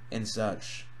 In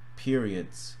such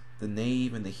periods, the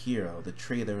knave and the hero, the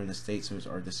traitor and the statesman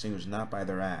are distinguished not by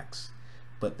their acts,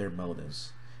 but their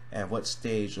motives. At what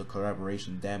stage will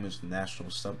collaboration damage the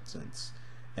national substance?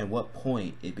 At what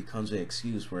point it becomes an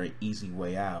excuse for an easy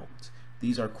way out?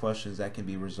 These are questions that can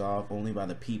be resolved only by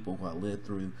the people who have lived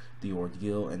through the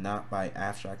ordeal, and not by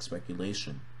abstract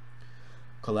speculation.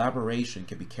 Collaboration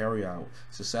can be carried out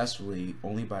successfully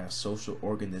only by a social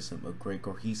organism of great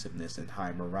cohesiveness and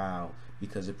high morale,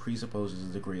 because it presupposes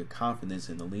a degree of confidence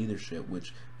in the leadership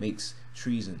which makes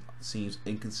treason seem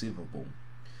inconceivable.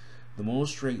 The moral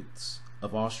straits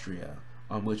of Austria,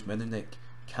 on which Metternich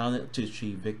counted to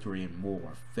achieve victory in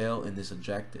war, failed in this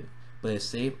objective, but it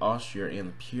saved Austria in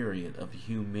a period of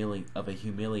a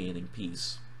humiliating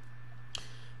peace.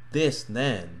 This,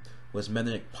 then, was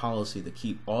Metternich's policy: to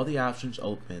keep all the options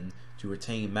open, to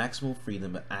retain maximal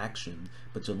freedom of action,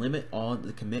 but to limit all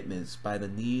the commitments by the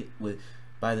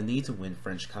need to win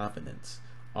French confidence.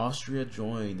 Austria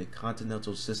joined the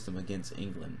Continental system against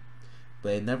England,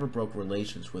 but it never broke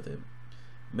relations with it.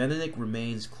 Metternich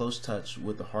remains close touch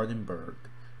with the Hardenberg,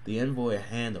 the envoy of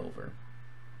Hanover,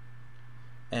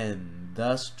 and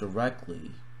thus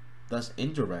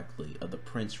indirectly of the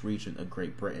Prince Regent of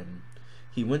Great Britain.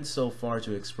 He went so far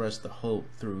to express the hope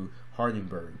through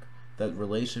Hardenberg that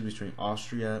relations between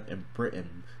Austria and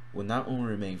Britain would not only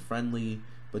remain friendly,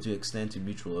 but to extend to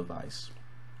mutual advice.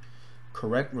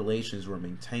 Correct relations were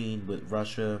maintained with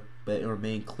Russia, but it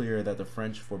remained clear that the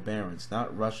French forbearance,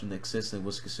 not Russian existence,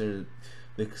 was considered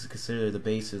the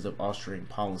basis of Austrian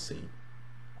policy.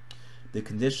 The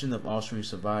condition of Austrian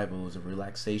survival was a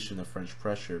relaxation of French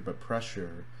pressure, but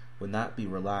pressure would not be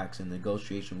relaxed, and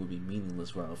negotiation would be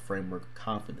meaningless without a framework of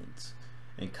confidence.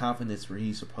 and confidence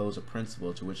presuppose a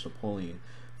principle to which Napoleon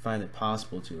found it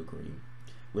possible to agree,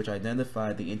 which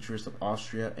identified the interests of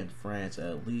Austria and France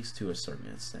at least to a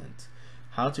certain extent.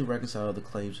 How to reconcile the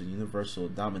claims of universal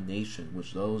domination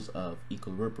with those of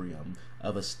equilibrium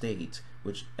of a state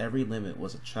which every limit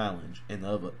was a challenge, and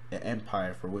of an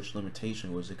empire for which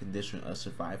limitation was a condition of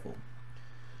survival.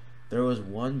 There was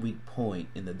one weak point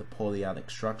in the Napoleonic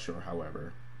structure,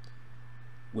 however,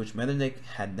 which Metternich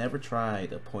had never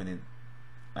tried to point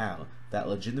out, that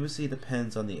legitimacy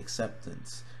depends on the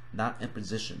acceptance, not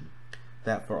imposition,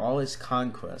 that for all its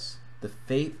conquests, the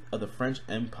fate of the French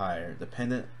Empire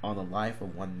depended on the life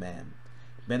of one man.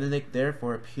 Metternich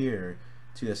therefore appeared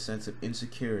to a sense of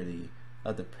insecurity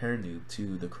of the prelude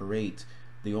to the Curate,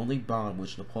 the only bond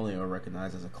which Napoleon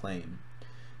recognized as a claim.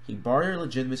 He bartered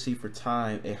legitimacy for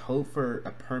time, a hope for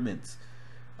a permanence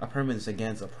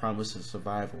against a promise of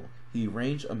survival. He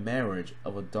arranged a marriage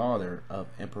of a daughter of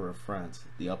Emperor of France,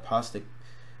 the apostate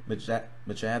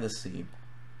Medici.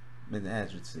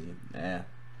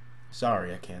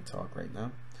 Sorry, I can't talk right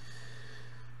now.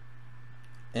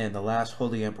 And the last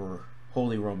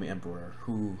Holy Roman Emperor,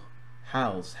 whose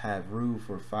house had ruled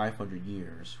for 500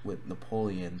 years, with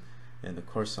Napoleon and the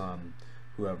Corsairs,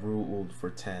 who have ruled for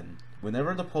 10.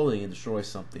 Whenever Napoleon destroys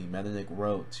something, Metternich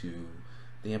wrote to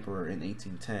the Emperor in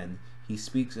 1810, he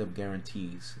speaks of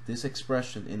guarantees. This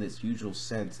expression, in its usual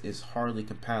sense, is hardly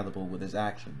compatible with his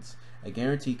actions. A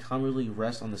guarantee commonly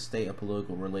rests on the state of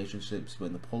political relationships,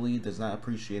 but Napoleon does not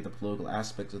appreciate the political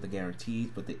aspects of the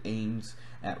guarantees, but the aims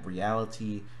at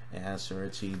reality and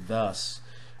asserity. Thus,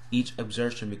 each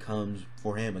exertion becomes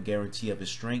for him a guarantee of his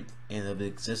strength and of his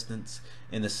existence.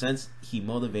 In a sense, he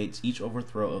motivates each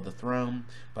overthrow of the throne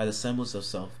by the semblance of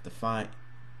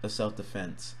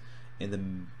self-defense.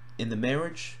 In the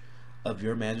marriage of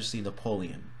Your Majesty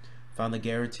Napoleon, found the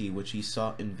guarantee which he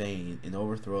sought in vain in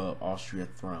overthrow of Austria's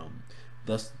throne.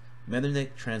 Thus,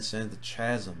 Metternich transcends the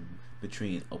chasm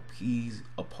between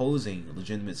opposing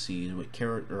legitimacy which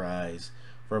characterize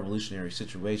revolutionary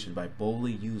situation by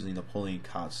boldly using Napoleon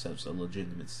concepts of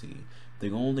legitimacy,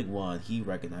 the only one he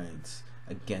recognized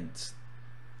against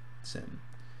him.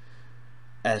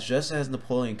 Just as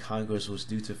Napoleon conquest was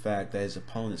due to the fact that his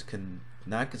opponents could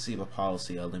not conceive a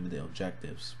policy of limited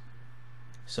objectives,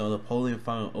 so Napoleon's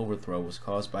final overthrow was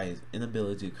caused by his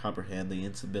inability to comprehend the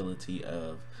instability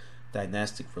of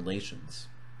dynastic relations.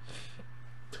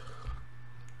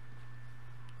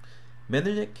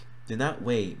 Metternich did not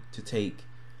wait to take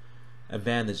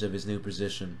advantage of his new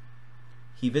position.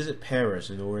 He visited Paris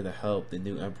in order to help the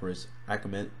new empress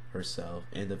acclimate herself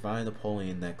and define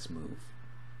Napoleon's next move.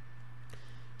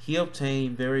 He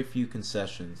obtained very few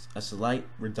concessions, a slight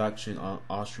reduction on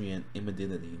Austrian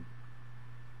immediately,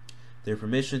 their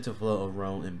permission to float of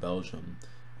Rome in Belgium,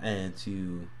 and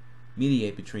to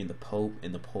mediate between the Pope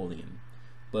and Napoleon.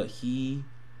 But he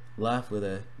left with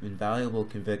an invaluable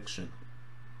conviction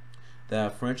that a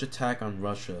French attack on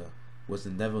Russia was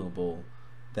inevitable,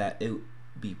 that it would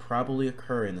be probably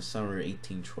occur in the summer of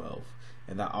 1812,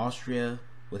 and that Austria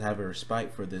would have a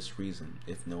respite for this reason,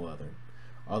 if no other.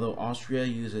 Although Austria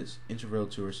used its interval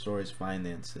to restore its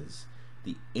finances,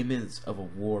 the imminence of a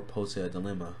war posed a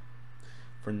dilemma.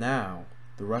 For now,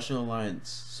 the Russian alliance,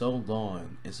 so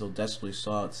long and so desperately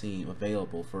saw it seem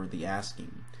available for the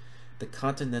asking, the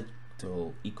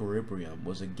Continental equilibrium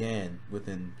was again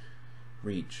within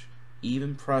reach.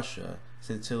 Even Prussia,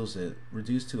 since Tilsit,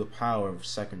 reduced to a power of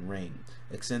second rank,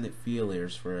 extended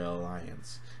feelers for an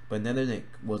alliance. But Metternich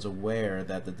was aware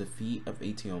that the defeat of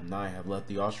 1809 had left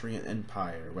the Austrian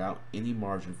Empire without any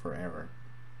margin for error.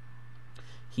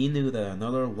 He knew that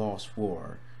another lost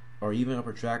war, or even a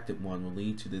protracted one, would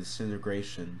lead to the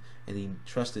disintegration, and he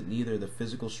trusted neither the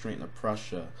physical strength of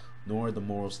Prussia nor the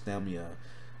moral stamina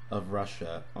of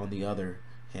Russia. On the other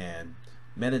hand,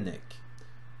 Metternich,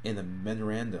 in a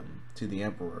memorandum to the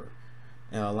Emperor,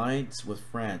 an alliance with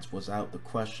France was out the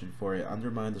question, for it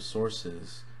undermined the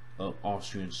sources of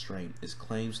Austrian strength, its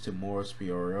claims to moral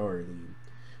superiority,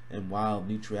 and while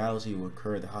neutrality would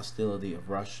incur the hostility of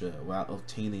Russia while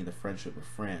obtaining the friendship of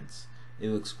France, it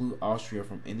would exclude Austria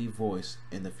from any voice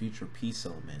in the future peace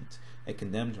settlement, and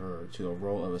condemned her to a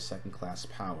role of a second-class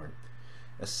power.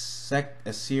 A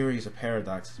series of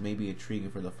paradoxes may be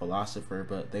intriguing for the philosopher,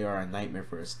 but they are a nightmare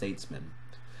for a statesman.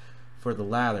 For the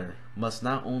latter must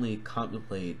not only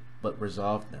contemplate but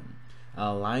resolve them. An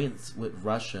alliance with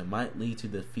Russia might lead to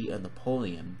the defeat of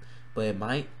Napoleon, but it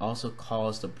might also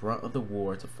cause the brunt of the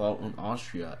war to fall on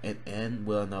Austria and end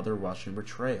with another Russian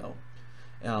betrayal.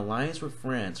 An alliance with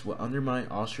France will undermine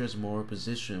Austria's moral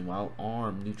position, while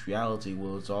armed neutrality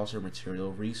will exhaust her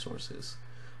material resources.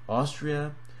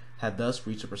 Austria had thus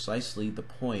reached precisely the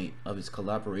point of its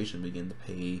collaboration began to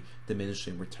pay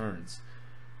diminishing returns.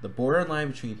 The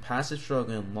borderline between passive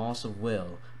struggle and loss of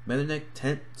will, Metternich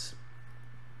attempts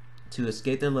to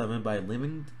escape the dilemma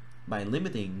by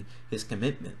limiting his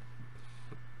commitment,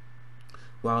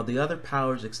 while the other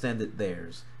powers extended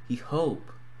theirs. He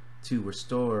hoped to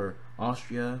restore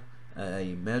Austria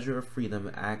a measure of freedom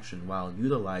of action while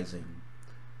utilizing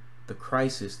the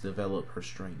crisis to develop her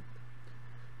strength.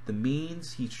 The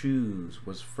means he chose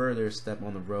was further a step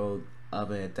on the road of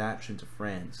an adaptation to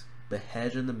France, but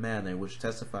hedged in the manner which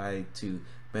testified to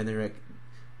Metternich's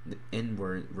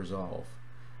inward resolve.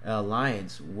 An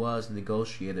alliance was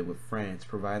negotiated with France,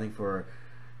 providing for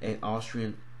an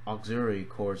Austrian auxiliary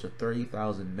corps of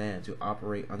 30,000 men to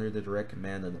operate under the direct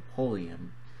command of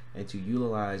Napoleon and to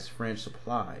utilize French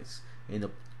supplies.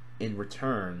 In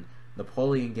return,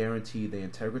 Napoleon guaranteed the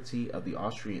integrity of the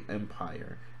Austrian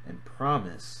Empire and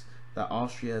promised that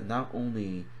Austria not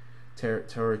only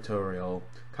territorial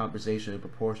compensation in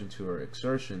proportion to her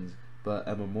exertions, but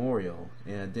a memorial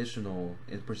and additional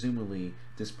and presumably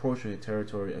disproportionate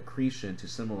territory accretion to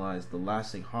symbolize the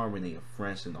lasting harmony of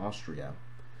France and Austria.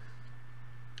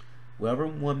 Whatever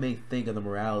one may think of the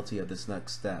morality of this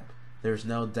next step, there is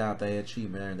no doubt that it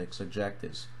achieved Metternich's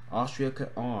objectives. Austria could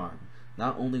arm,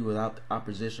 not only without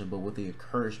opposition but with the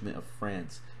encouragement of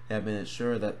France. It had been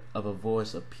assured that of a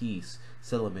voice of peace,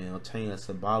 settlement, and obtaining a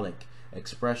symbolic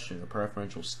expression of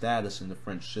preferential status in the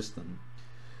French system.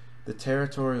 The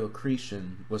territorial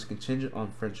accretion was contingent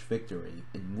on French victory,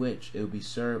 in which it would be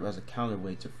served as a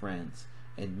counterweight to France,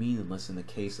 and meaningless in the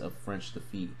case of French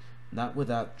defeat. Not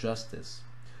without justice.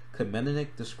 Could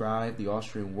Metternich describe the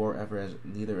Austrian war ever as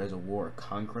neither as a war of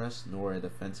conquest nor a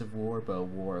defensive war, but a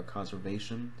war of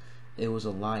conservation? It was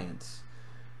alliance,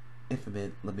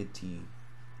 infinite limity.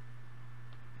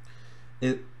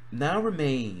 It now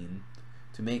remained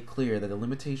to make clear that the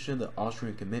limitation of the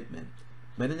Austrian commitment.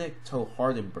 Metternich told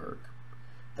Hardenberg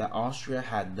that Austria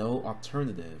had no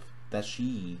alternative, that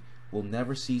she will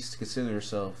never cease to consider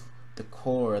herself the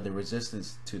core of the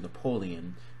resistance to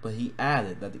Napoleon, but he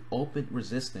added that the open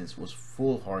resistance was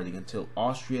foolhardy until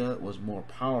Austria was more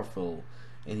powerful,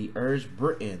 and he urged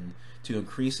Britain to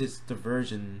increase its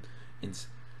diversion in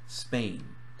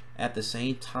Spain. At the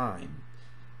same time,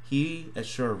 he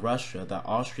assured Russia that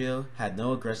Austria had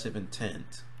no aggressive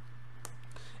intent,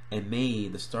 and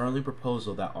made the startling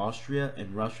proposal that Austria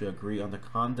and Russia agree on the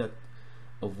conduct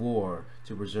of war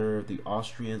to preserve the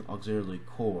Austrian auxiliary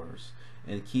corps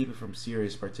and keep it from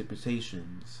serious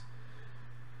participations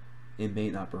in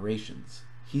main operations.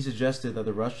 He suggested that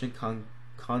the Russian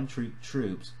country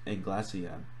troops in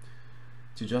Galicia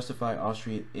to justify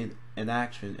Austrian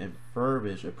inaction and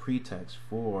furbish a pretext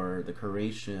for the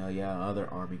creation of other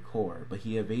army corps, but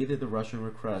he evaded the Russian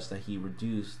request that he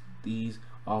reduce these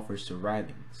offers to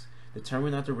writings.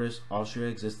 Determined not to risk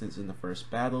Austria's existence in the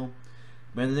first battle,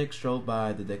 Metternich strove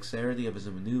by the dexterity of his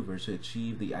maneuvers to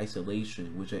achieve the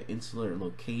isolation which an insular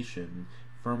location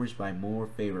furnished by more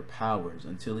favored powers,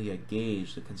 until he had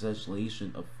gauged the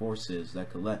concentration of forces that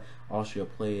could let Austria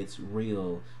play its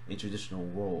real and traditional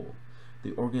role,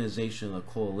 the organization of a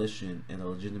coalition and the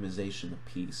legitimization of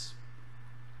peace.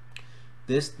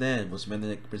 This then was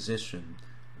Metternich's position.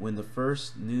 When the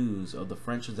first news of the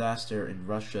French disaster in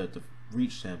Russia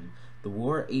reached him, the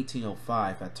war of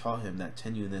 1805 had taught him that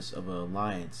tenuousness of an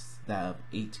alliance, that of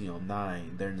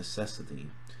 1809, their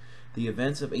necessity. The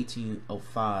events of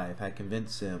 1805 had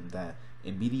convinced him that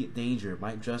immediate danger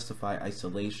might justify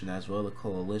isolation as well as a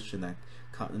coalition, that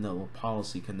continental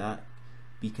policy cannot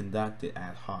be conducted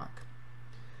ad hoc.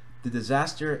 The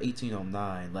disaster of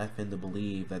 1809 left him to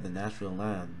believe that the natural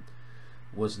land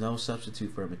was no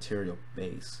substitute for a material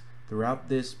base. Throughout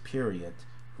this period,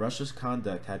 Russia's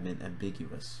conduct had been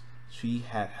ambiguous. She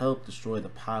had helped destroy the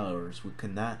powers who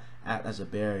could not act as a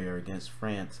barrier against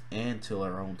France, and till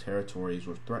her own territories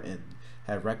were threatened,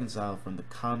 had reconciled from the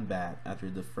combat after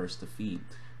the first defeat.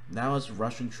 Now as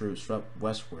Russian troops swept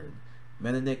westward,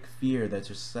 Metternich feared their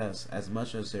success as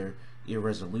much as their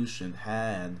irresolution,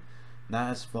 had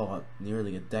not as fought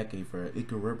nearly a decade for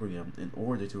equilibrium in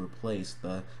order to replace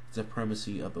the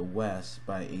supremacy of the West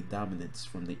by a dominance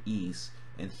from the East,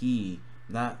 and he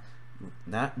not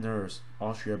nurse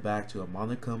Austria back to a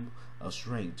modicum of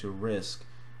strength to risk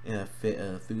in a fit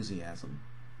of enthusiasm.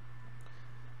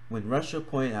 When Russia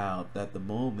pointed out that the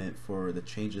moment for the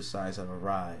change of size had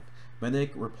arrived,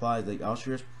 Metternich replied that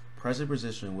Austria's present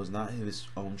position was not his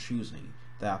own choosing,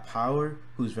 that a power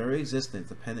whose very existence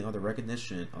depended on the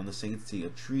recognition on the sanctity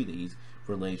of treaties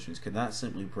relations could not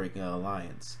simply break an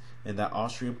alliance, and that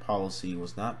Austrian policy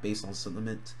was not based on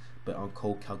sentiment but on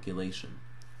cold calculation.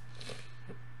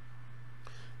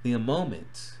 The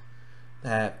moment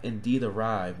had indeed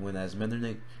arrived when, as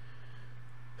Metternich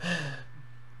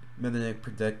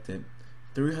predicted,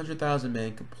 300,000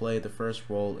 men could play the first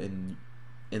role in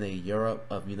a Europe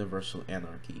of universal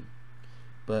anarchy.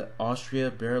 But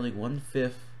Austria barely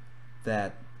one-fifth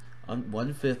that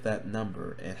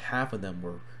number, and half of them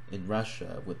were in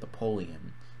Russia with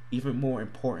Napoleon. Even more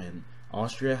important,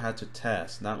 Austria had to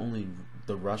test not only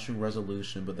the Russian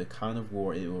resolution but the kind of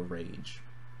war it will wage.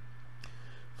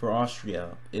 For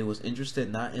Austria, it was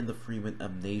interested not in the freedom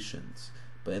of nations,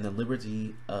 but in the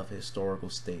liberty of historical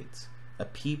states. A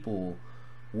people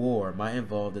war might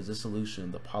involve the dissolution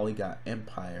of the polyglot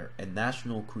empire, and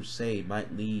national crusade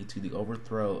might lead to the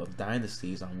overthrow of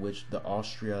dynasties on which the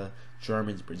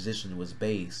Austria-German position was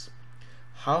based.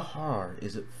 "How hard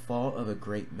is it fault of a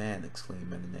great man," exclaimed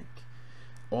Metternich.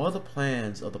 "All the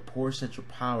plans of the poor central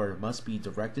power must be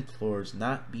directed towards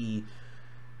not be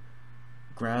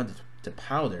ground to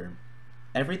powder.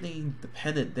 Everything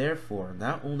depended, therefore,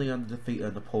 not only on the defeat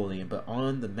of Napoleon, but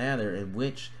on the manner in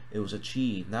which it was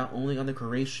achieved, not only on the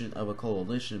creation of a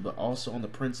coalition, but also on the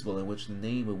principle in which the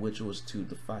name of which it was to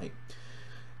fight.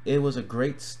 It was a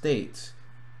great state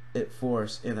it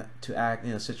forced to act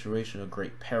in a situation of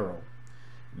great peril."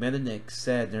 Metternich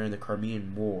said during the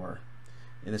Crimean War,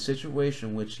 in a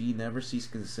situation which he never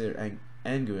ceased to consider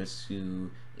analogous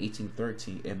to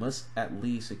 1813, it must at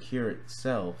least secure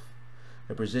itself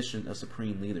a position of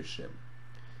supreme leadership.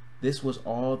 This was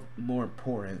all more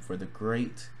important for the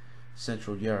great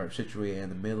Central Europe, situated in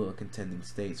the middle of contending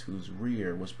states, whose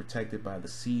rear was protected by the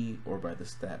sea or by the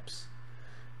steppes.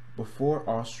 Before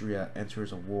Austria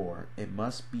enters a war, it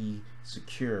must be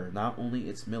secure not only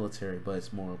its military but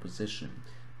its moral position.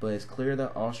 But it's clear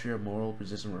that Austria's moral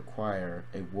position requires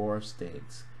a war of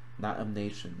states, not of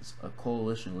nations, a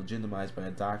coalition legitimized by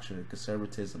a doctrine of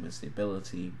conservatism and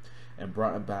stability, and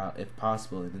brought about, if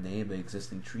possible, in the name of the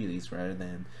existing treaties rather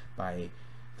than by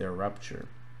their rupture.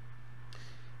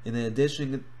 In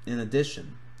addition,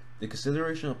 the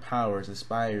consideration of powers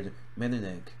inspired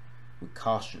Metternich with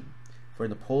caution. For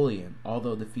Napoleon,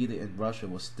 although defeated in Russia,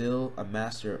 was still a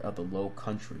master of the Low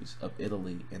Countries, of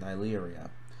Italy and Illyria.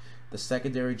 The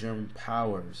secondary German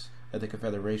powers of the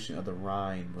Confederation of the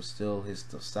Rhine were still his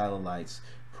satellites,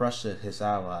 Prussia his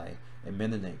ally, and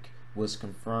Metternich was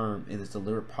confirmed in his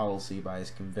deliberate policy by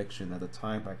his conviction that the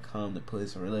time had come to put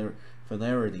his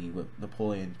familiarity with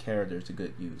Napoleon's character to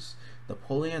good use.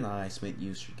 "Napoleon and I spent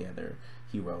years together,"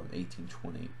 he wrote in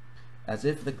 1820, "as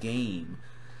if the game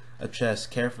of chess,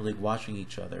 carefully watching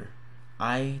each other.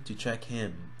 I to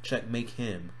checkmate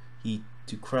him, he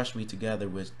to crush me together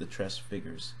with the chess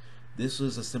figures." This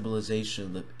was a symbolization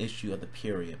of the issue of the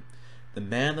period. The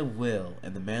man of will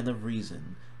and the man of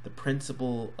reason, the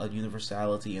principle of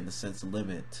universality and the sense of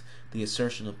limit, the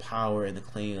assertion of power and the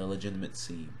claim of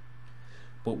legitimacy.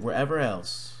 But wherever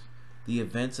else, the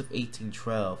events of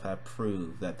 1812 have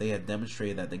proved that they had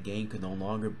demonstrated that the game could no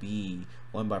longer be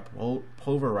won by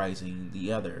pulverizing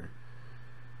the other,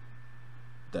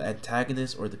 the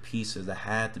antagonist, or the pieces that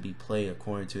had to be played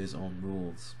according to his own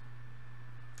rules,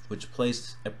 which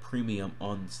placed a premium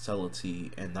on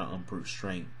subtlety and not on brute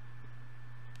strength.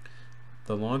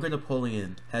 The longer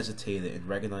Napoleon hesitated in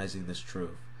recognizing this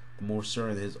truth, the more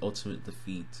certain his ultimate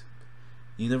defeat.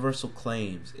 Universal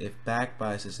claims, if backed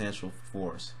by substantial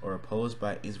force or opposed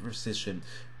by insufficient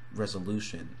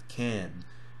resolution, can,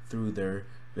 through their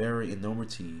very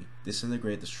enormity,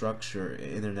 disintegrate the structure of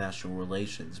international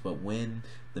relations. But when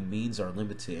the means are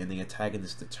limited and the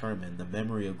antagonist determined, the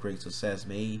memory of great success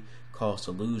may cause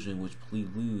illusion which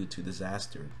prelude to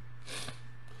disaster.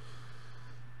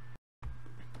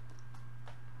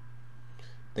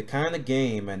 The kind of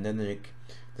game Metternich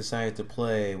decided to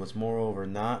play was moreover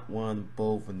not one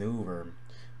bold maneuver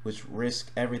which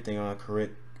risked everything on a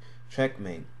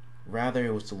checkmate. Rather,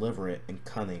 it was deliberate and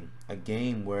cunning, a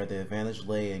game where the advantage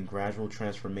lay in gradual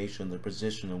transformation of the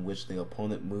position in which the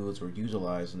opponent's moves were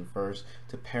utilized, and first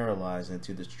to paralyze and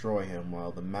to destroy him,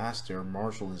 while the master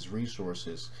marshaled his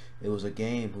resources. It was a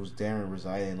game whose daring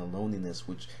resided in the loneliness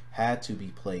which had to be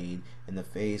played in the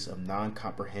face of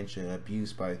non-comprehension and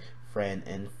abuse by friend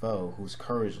and foe, whose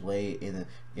courage lay in an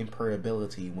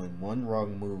imperturbability when one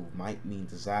wrong move might mean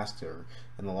disaster,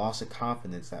 and the loss of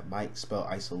confidence that might spell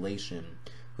isolation,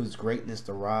 whose greatness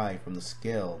derived from the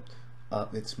skill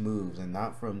of its moves and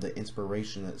not from the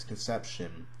inspiration of its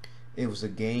conception. It was a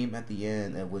game at the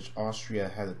end at which Austria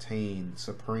had attained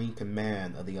supreme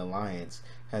command of the alliance,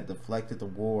 had deflected the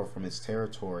war from its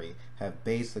territory, had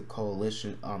based the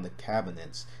coalition on the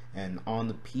cabinets and on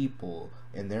the people,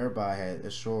 and thereby had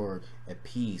assured a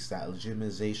peace that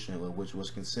legitimization of which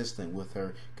was consistent with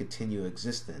her continued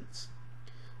existence.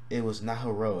 it was not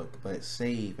heroic, but it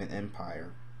saved an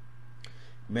empire.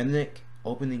 Metternich's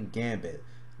opening gambit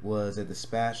was a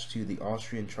dispatch to the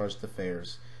Austrian chargé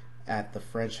d'affaires at the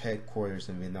French headquarters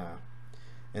in Vienna,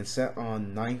 and set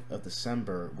on 9th of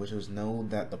December, which was known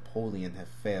that Napoleon had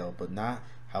failed, but not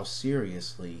how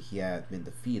seriously he had been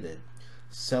defeated.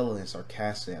 Sullen and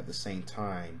sarcastic at the same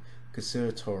time,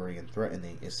 conciliatory and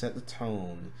threatening, it set the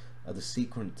tone of the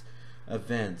sequent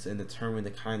events and determined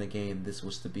the kind of game this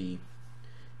was to be.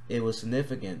 It was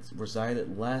significant,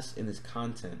 resided less in its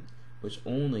content, which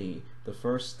only the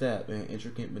first step in an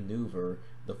intricate maneuver,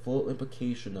 the full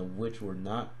implication of which would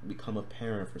not become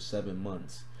apparent for 7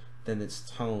 months, than its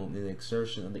tone and the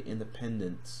exertion of the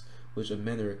independence which a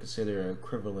Metternich considered an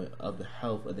equivalent of the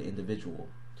health of the individual.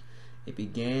 It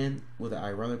began with an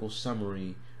ironical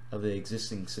summary of the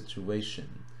existing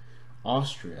situation.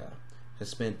 Austria has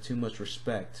spent too much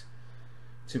respect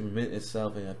to permit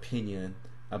itself an opinion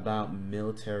about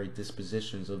military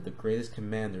dispositions of the greatest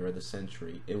commander of the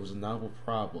century. It was a novel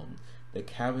problem. The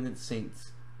cabinet St.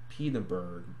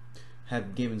 Petersburg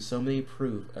had given so many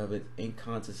proof of its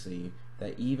inconstancy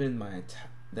that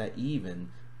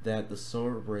that the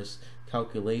soberest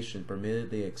calculation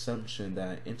permitted the assumption that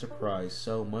an enterprise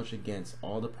so much against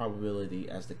all the probability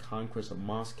as the conquest of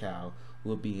Moscow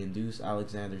would be induced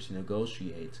Alexander to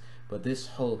negotiate, but this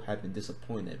hope had been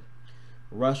disappointed.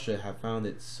 Russia had found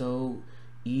it so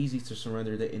easy to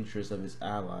surrender the interests of its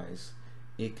allies,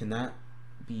 it cannot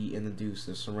be induced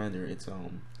to surrender its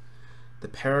own. The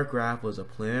paragraph was a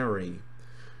plenary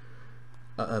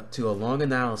to a long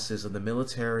analysis of the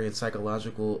military and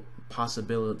psychological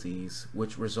possibilities,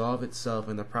 which resolved itself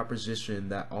in the proposition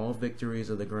that all victories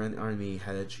of the Grand Army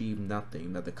had achieved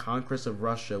nothing, that the conquest of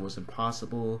Russia was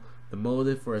impossible, the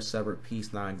motive for a separate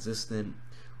peace non-existent.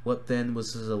 What then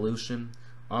was the solution?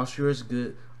 Austria's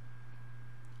good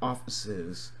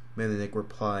offices, Metternich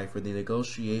replied, for the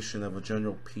negotiation of a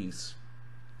general peace.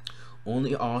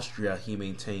 Only Austria, he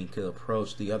maintained, could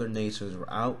approach the other nations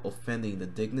without offending the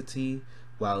dignity.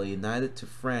 While united to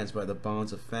France by the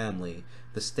bonds of family,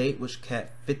 the state which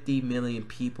kept 50 million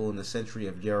people in the century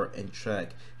of Europe in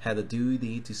check had a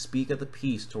duty to speak of the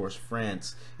peace towards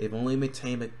France, if only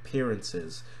maintain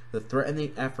appearances. The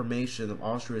threatening affirmation of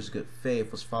Austria's good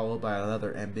faith was followed by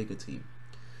another ambiguity.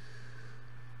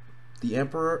 The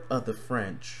Emperor of the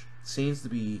French seems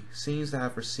to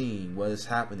have foreseen what is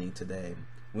happening today,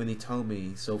 when he told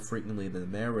me so frequently that the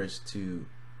marriage to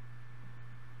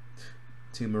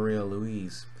Maria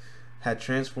Louise had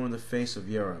transformed the face of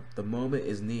Europe. The moment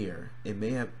is near. It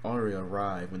may have already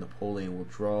arrived when Napoleon will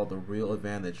draw the real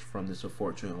advantage from this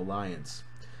unfortunate alliance.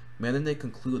 Metternich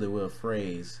concluded with a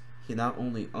phrase he not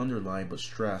only underlined but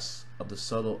stressed, of the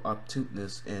subtle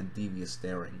obtuseness and devious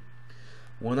daring.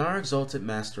 When our exalted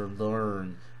master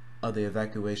learned of the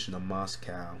evacuation of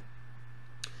Moscow,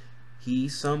 he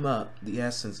summed up the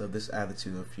essence of this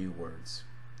attitude in a few words.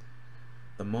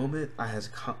 The moment has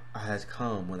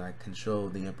come when I can show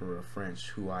the Emperor of France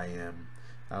who I am.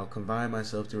 I will confine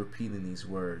myself to repeating these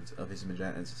words of His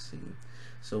Majesty,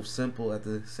 so simple at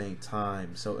the same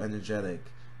time, so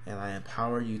energetic, and I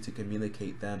empower you to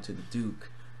communicate them to the Duke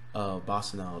of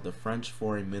Bosnell, the French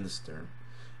foreign minister.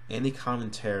 Any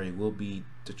commentary will be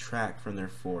detract from their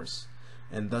force.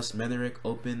 And thus Metternich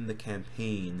opened the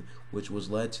campaign which was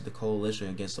led to the coalition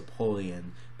against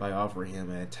Napoleon by offering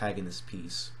him an antagonist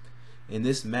peace. In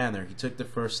this manner, he took the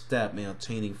first step in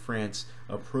obtaining France's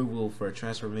approval for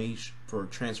transforming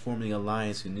the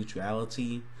alliance to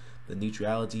neutrality, the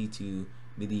neutrality to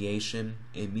mediation,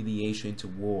 and mediation to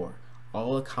war,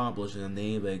 all accomplished in the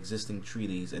name of existing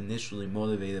treaties, initially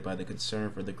motivated by the concern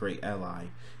for the great ally.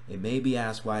 It may be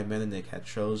asked why Metternich had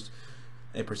chosen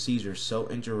a procedure so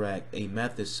indirect, a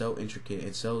method so intricate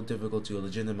and so difficult to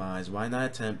legitimize. Why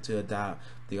not attempt to adopt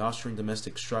the Austrian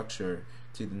domestic structure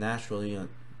to the natural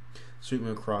sweeping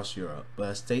across Europe?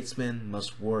 But a statesman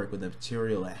must work with the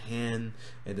material at hand,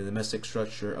 and the domestic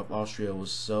structure of Austria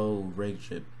was so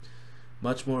rigid,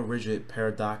 much more rigid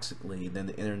paradoxically than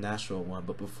the international one.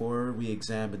 But before we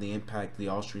examine the impact of the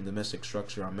Austrian domestic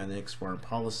structure on Metternich's foreign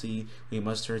policy, we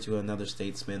must turn to another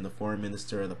statesman, the foreign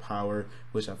minister of the power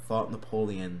which had fought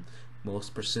Napoleon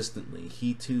most persistently.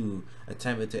 He too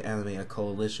attempted to animate a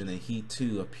coalition, and he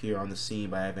too appeared on the scene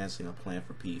by advancing a plan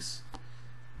for peace.